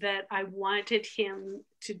vigil that I wanted him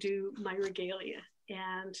to do my regalia.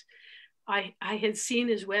 And I had seen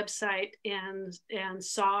his website and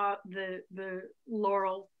saw the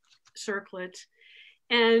laurel circlet.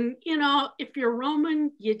 And, you know, if you're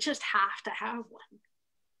Roman, you just have to have one.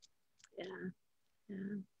 Yeah.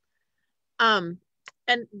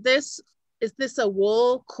 And is this a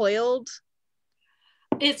wool coiled?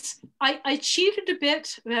 It's I cheated a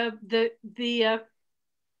bit.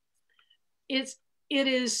 It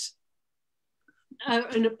is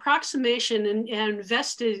an approximation, and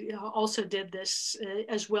Vesta also did this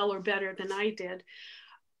as well or better than I did.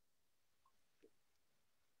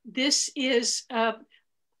 This is kind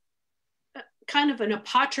of an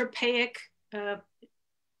apotropaic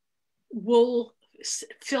wool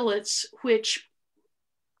fillets, which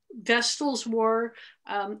Vestals wore.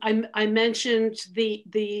 I mentioned the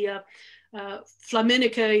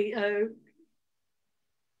Flaminica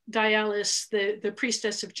Dialis, the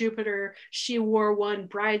priestess of Jupiter. She wore one,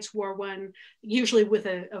 brides wore one, usually with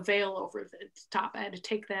a veil over the top. I had to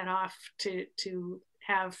take that off to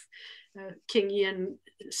have King Ian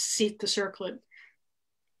seat the circlet.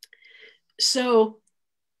 So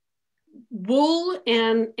wool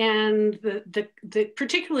and the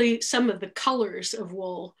particularly some of the colors of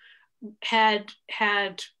wool had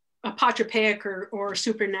apotropaic or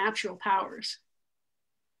supernatural powers.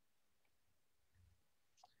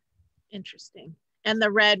 Interesting. And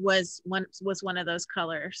the red was one of those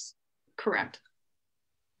colors. Correct.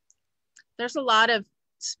 There's a lot of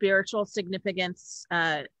spiritual significance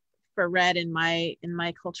for red in my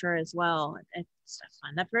culture as well. I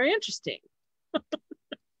find that very interesting.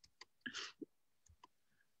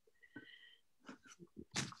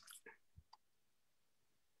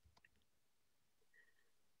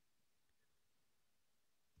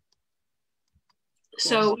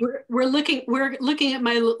 So we're looking at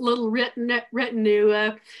my little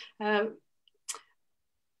retinue.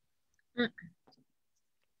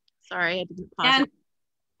 Sorry, I didn't pause.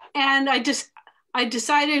 And I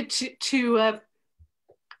decided to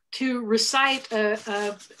recite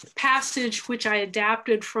a passage which I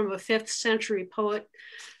adapted from a 5th century poet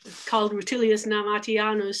called Rutilius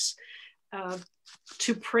Namatianus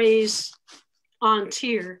to praise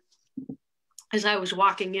Antir as I was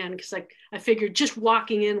walking in, because I figured just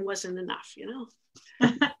walking in wasn't enough, you know?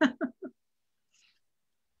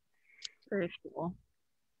 Very cool.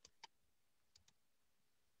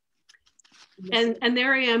 And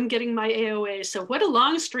there I am getting my AOA. So what a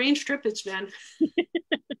long, strange trip it's been.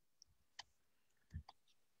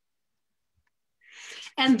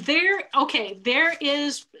 And there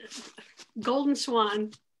is Golden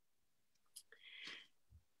Swan.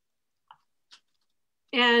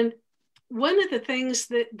 And one of the things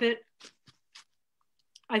that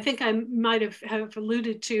I think I might have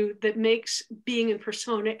alluded to that makes being in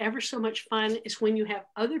persona ever so much fun is when you have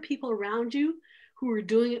other people around you who are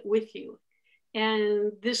doing it with you.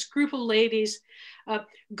 And this group of ladies,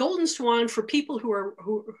 Golden Swan, for people who are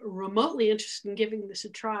remotely interested in giving this a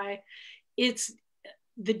try,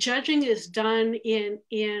 the judging is done in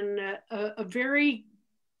a very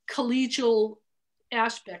collegial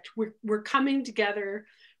aspect. We're coming together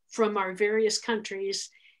from our various countries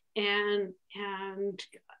and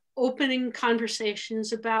opening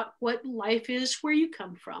conversations about what life is where you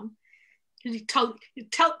come from. Tell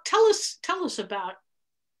us about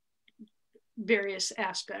various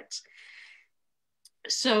aspects.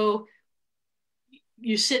 So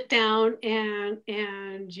you sit down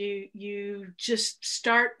and you just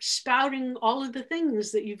start spouting all of the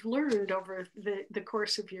things that you've learned over the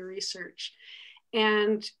course of your research,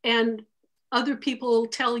 and other people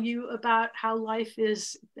tell you about how life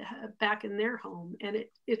is back in their home, and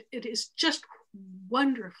it is just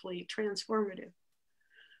wonderfully transformative.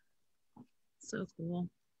 So cool.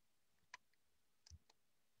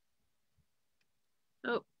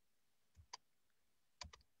 Oh.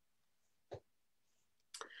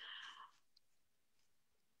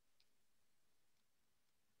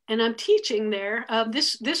 And I'm teaching there.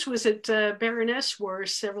 This was at Baroness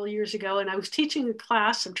Wars several years ago, and I was teaching a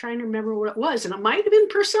class. I'm trying to remember what it was, and it might have been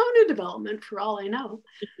persona development for all I know.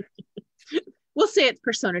 We'll say it's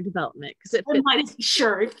persona development because it fits.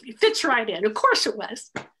 Sure, it fits right in. Of course it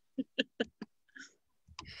was.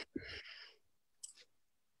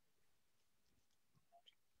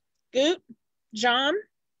 Goop, John.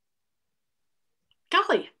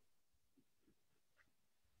 Golly.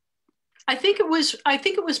 I think it was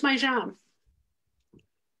my jam.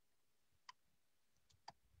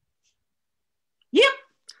 Yep.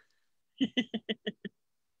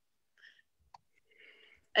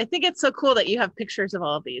 I think it's so cool that you have pictures of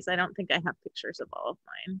all of these. I don't think I have pictures of all of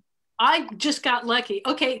mine. I just got lucky.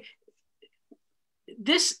 Okay.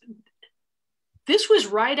 This was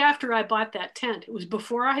right after I bought that tent. It was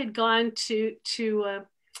before I had gone to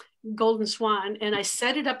Golden Swan, and I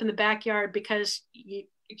set it up in the backyard because you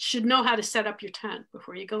should know how to set up your tent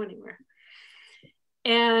before you go anywhere.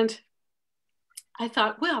 And I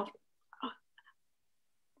thought, well,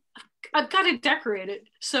 I've got to decorate it.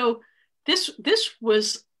 So this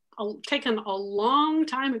was taken a long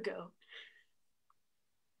time ago.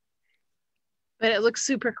 But it looks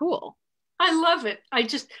super cool. I love it. I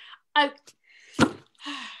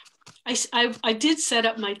did set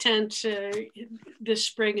up my tent this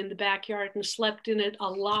spring in the backyard and slept in it a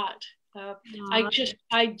lot. I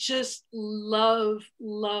just love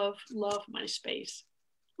my space.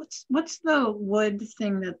 What's the wood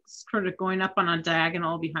thing that's sort of going up on a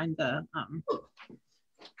diagonal behind the Is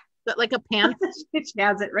that like a pan? She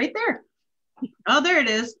has it right there. Oh, there it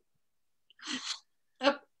is.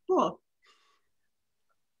 Cool.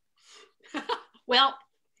 Well,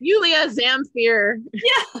 Yulia Zamfir.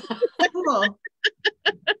 Yeah. Cool.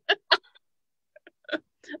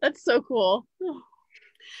 That's so cool.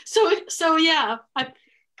 So yeah.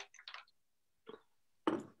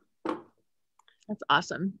 That's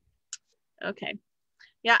awesome. Okay.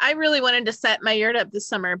 Yeah, I really wanted to set my yurt up this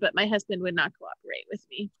summer, but my husband would not cooperate with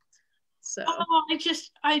me. So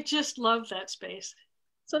I just love that space.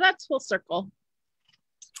 So that's full circle.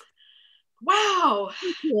 Wow.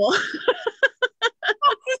 Cool.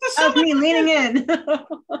 That's me leaning in. There's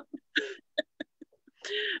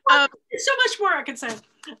so much more I can say.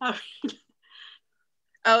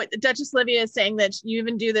 Oh, Duchess Livia is saying that you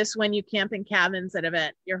even do this when you camp in cabins at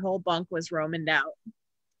event. Your whole bunk was Romaned out.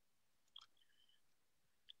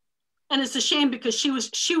 And it's a shame because she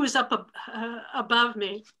was up above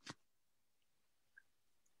me.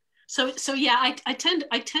 So yeah, I tend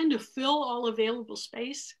to fill all available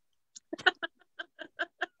space.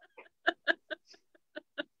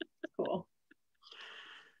 Cool.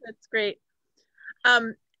 That's great.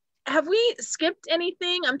 Have we skipped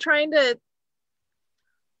anything? I'm trying to.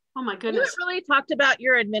 Oh my goodness. You haven't really talked about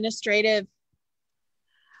your administrative.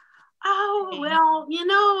 Oh, well, you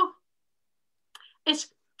know,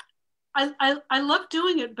 I love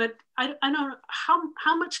doing it, but I don't know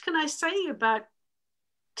how much can I say about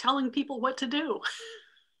telling people what to do?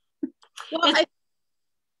 Well,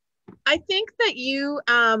 I think that you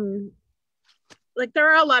like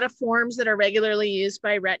there are a lot of forms that are regularly used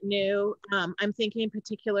by retinue. I'm thinking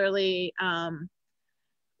particularly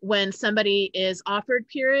when somebody is offered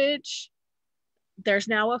peerage, there's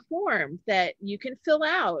now a form that you can fill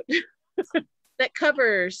out that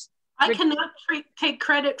covers. I cannot take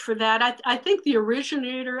credit for that. I think the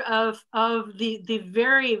originator of the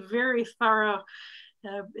very, very thorough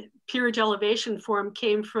peerage elevation form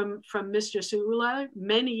came from Mr. Suula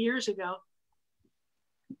many years ago.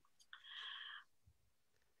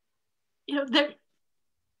 You know, the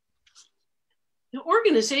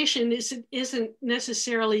organization isn't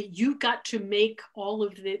necessarily you got to make all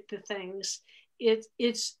of the things.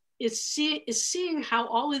 It's seeing how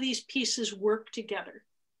all of these pieces work together.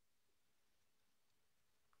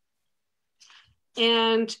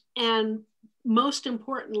 And most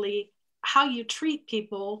importantly, how you treat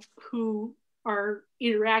people who are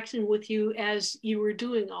interacting with you as you were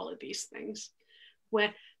doing all of these things.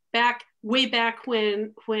 Way back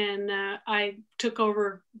when I took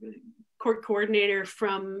over court coordinator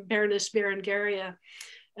from Baroness Berengaria,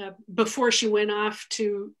 before she went off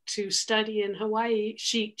to study in Hawaii,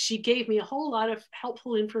 she gave me a whole lot of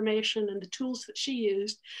helpful information and the tools that she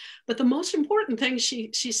used. But the most important thing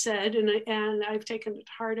she said, and I've taken it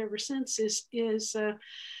to heart ever since, is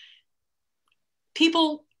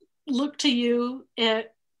people look to you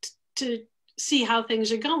to see how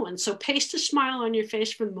things are going. So paste a smile on your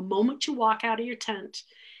face from the moment you walk out of your tent,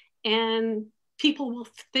 and people will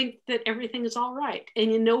think that everything is all right.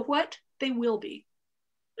 And you know what? They will be.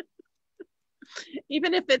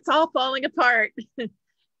 Even if it's all falling apart.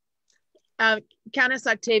 Countess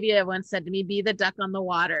Octavia once said to me, be the duck on the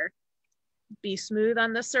water. Be smooth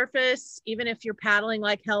on the surface, even if you're paddling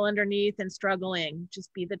like hell underneath and struggling,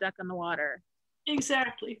 just be the duck on the water.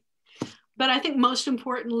 Exactly. But I think most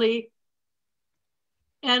importantly,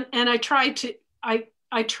 and I tried to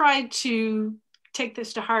take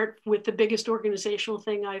this to heart with the biggest organizational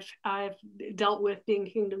thing I've dealt with being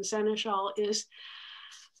Kingdom Seneschal, is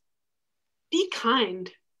be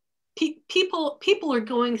kind. People are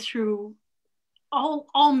going through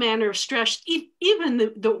all manner of stress, even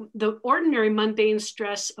the ordinary mundane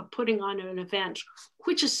stress of putting on an event,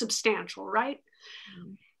 which is substantial, right?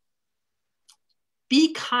 Mm-hmm.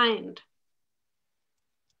 Be kind.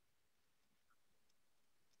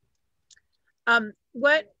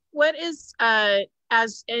 What is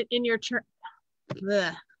as in your turn?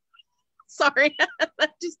 Sorry,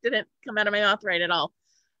 that just didn't come out of my mouth right at all.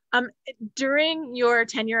 During your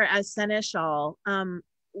tenure as Seneschal,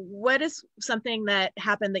 what is something that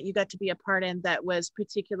happened that you got to be a part in that was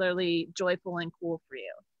particularly joyful and cool for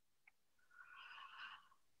you?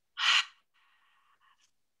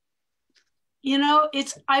 You know,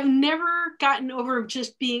 I've never gotten over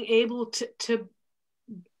just being able to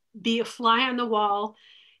be a fly on the wall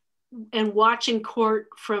and watching court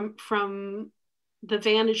from the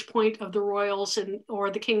vantage point of the royals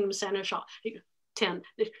or the Kingdom Seneschal. 10.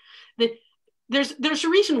 There's a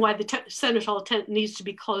reason why the Seneschal tent needs to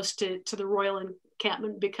be close to the royal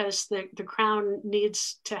encampment, because the crown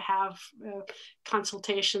needs to have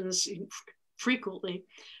consultations frequently.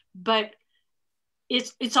 But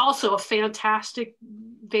it's also a fantastic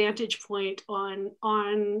vantage point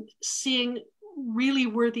on seeing really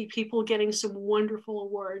worthy people getting some wonderful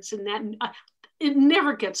awards, and that it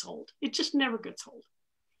never gets old. It just never gets old.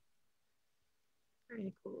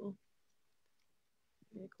 Very cool.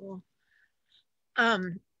 Very cool.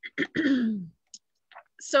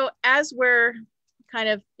 So as we're kind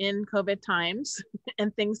of in COVID times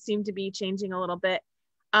and things seem to be changing a little bit,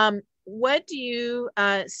 what do you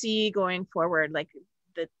see going forward? Like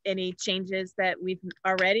any changes that we've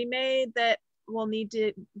already made that will need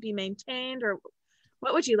to be maintained, or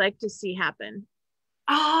what would you like to see happen?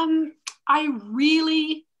 I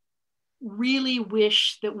really, really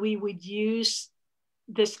wish that we would use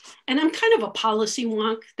this, and I'm kind of a policy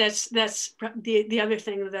wonk. That's the other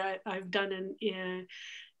thing that I've done in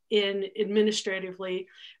administratively.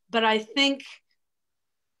 But I think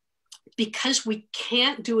because we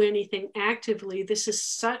can't do anything actively, this is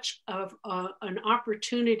such an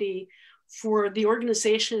opportunity for the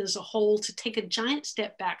organization as a whole to take a giant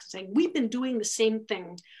step back, saying we've been doing the same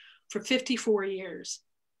thing for 54 years.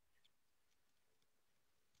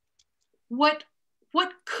 What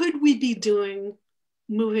could we be doing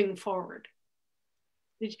moving forward?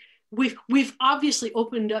 We've obviously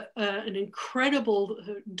opened up an incredible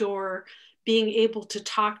door, being able to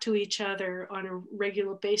talk to each other on a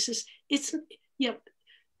regular basis. It's, you know,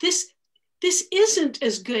 this isn't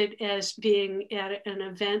as good as being at an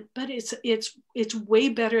event, but it's way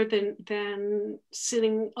better than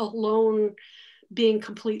sitting alone, being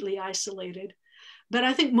completely isolated. But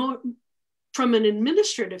I think more from an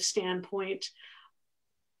administrative standpoint,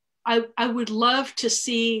 I would love to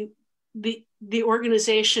see the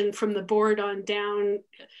organization from the board on down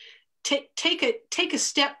take a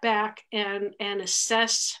step back and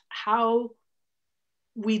assess how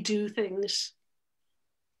we do things,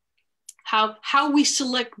 how we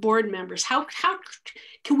select board members, how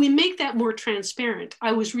can we make that more transparent?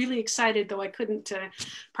 I was really excited, though I couldn't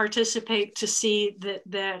participate, to see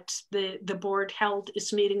that the board held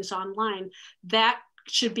its meetings online. That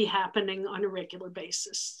should be happening on a regular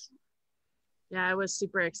basis. Yeah, I was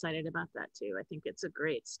super excited about that too. I think it's a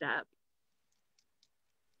great step.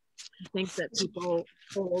 I think that people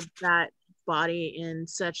hold that body in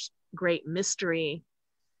such great mystery,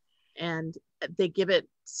 and they give it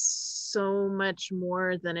so much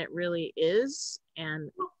more than it really is.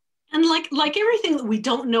 And like everything that we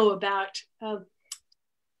don't know about,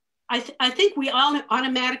 I think we all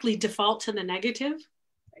automatically default to the negative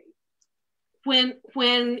when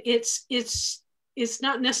it's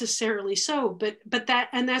not necessarily so, but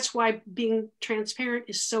that's why being transparent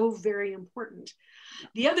is so very important.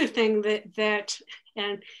 The other thing that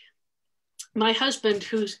and my husband,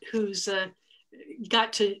 who's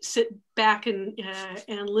got to sit back and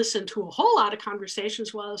listen to a whole lot of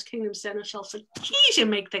conversations while his Kingdom Seneschal said, geez, you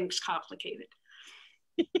make things complicated.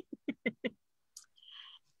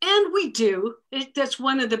 And we do. That's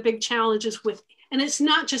one of the big challenges with, and it's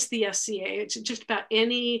not just the SCA, it's just about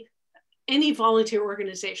any volunteer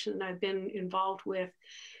organization that I've been involved with.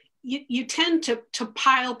 You tend to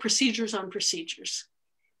pile procedures on procedures.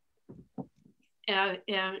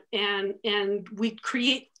 And we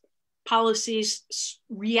create policies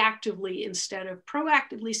reactively instead of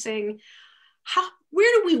proactively saying,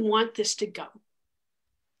 where do we want this to go?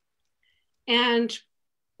 And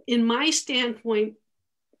in my standpoint,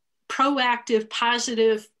 proactive,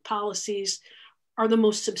 positive policies are the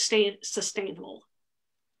most sustainable.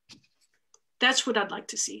 That's what I'd like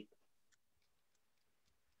to see.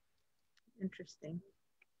 Interesting.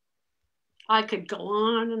 I could go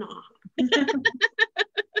on and on.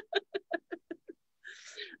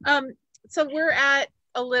 So we're at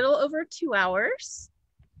a little over 2 hours.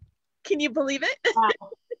 Can you believe it?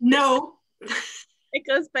 No. It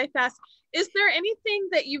goes by fast. Is there anything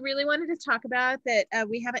that you really wanted to talk about that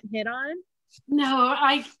we haven't hit on? No,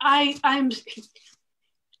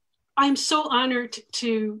 I'm so honored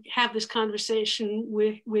to have this conversation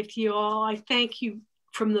with you all. I thank you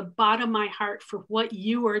from the bottom of my heart for what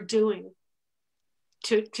you are doing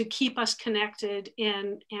to keep us connected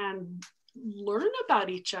and learn about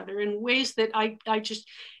each other in ways that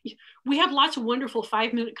we have lots of wonderful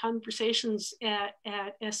 5-minute conversations at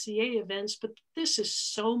SCA events, but this is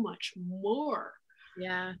so much more.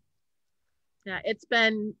 Yeah, it's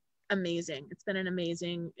been amazing. It's been an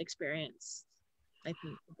amazing experience, I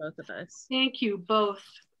think, for both of us. Thank you both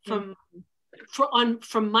from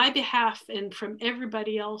my behalf and from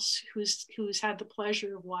everybody else who's had the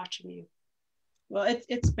pleasure of watching you. Well,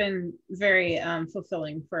 it's been very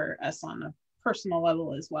fulfilling for us on a personal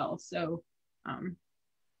level as well. So,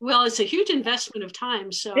 well, it's a huge investment of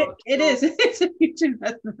time. So it is. It's a huge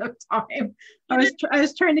investment of time. I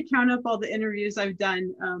was trying to count up all the interviews I've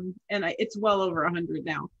done, and it's well over 100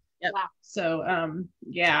 now. Yep. Wow. So,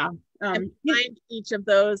 yeah. And behind each of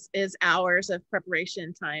those is hours of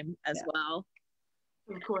preparation time as well.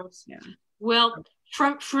 Of course. Yeah. Well,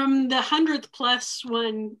 from the 100th plus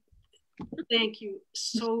one. Thank you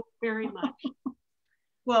so very much.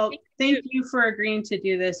 Well, thank you for agreeing to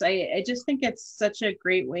do this. I just think it's such a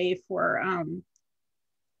great way for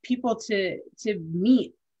people to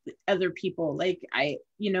meet other people. Like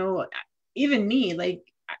even me, like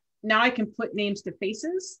now I can put names to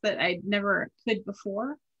faces that I never could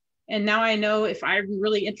before. And now I know if I'm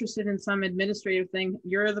really interested in some administrative thing,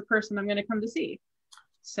 you're the person I'm going to come to see.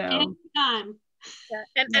 So anytime.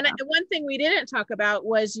 Yeah. And one thing we didn't talk about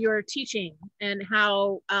was your teaching and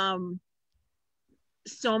how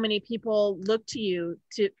so many people look to you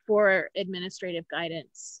for administrative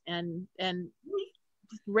guidance and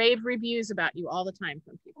rave reviews about you all the time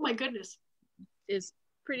from people. Oh my goodness. Is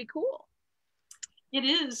pretty cool. It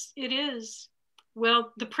is.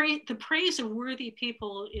 Well, the praise of worthy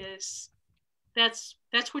people that's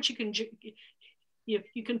what you can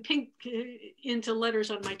pink into letters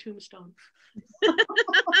on my tombstone.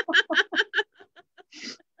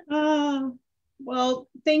 Well,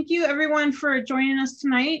 thank you everyone for joining us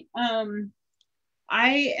tonight.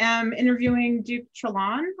 I am interviewing Duke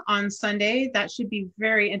Trelon on Sunday. That should be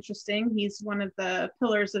very interesting. He's one of the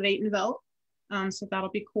pillars of Atenvelt, so that'll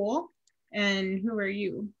be cool. And who are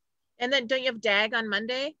you? And then don't you have DAG on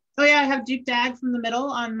Monday? Oh yeah, I have Duke Dag from the middle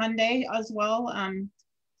on Monday as well.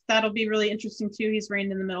 That'll be really interesting too. He's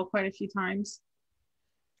reigned in the middle quite a few times.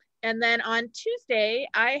 And then on Tuesday,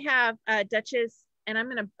 I have Duchess and I'm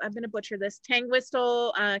gonna butcher this,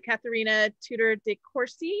 Tangwhistle Katharina Tudor de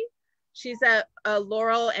Courcy. She's a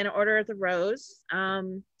Laurel and Order of the Rose.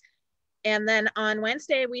 And then on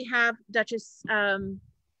Wednesday we have Duchess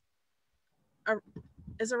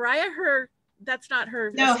is Araya her? That's not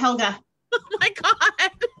her. No, Helga. Oh my God. I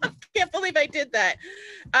can't believe I did that.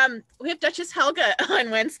 We have Duchess Helga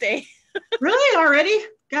on Wednesday. Really? Already?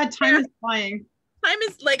 God, time is flying. Time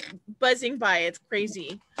is like buzzing by. It's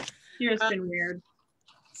crazy. Here's been weird.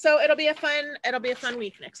 So it'll be a fun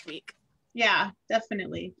week next week. Yeah,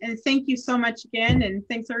 definitely. And thank you so much again. And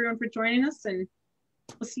thanks everyone for joining us. And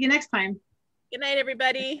we'll see you next time. Good night,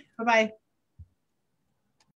 everybody. Bye-bye.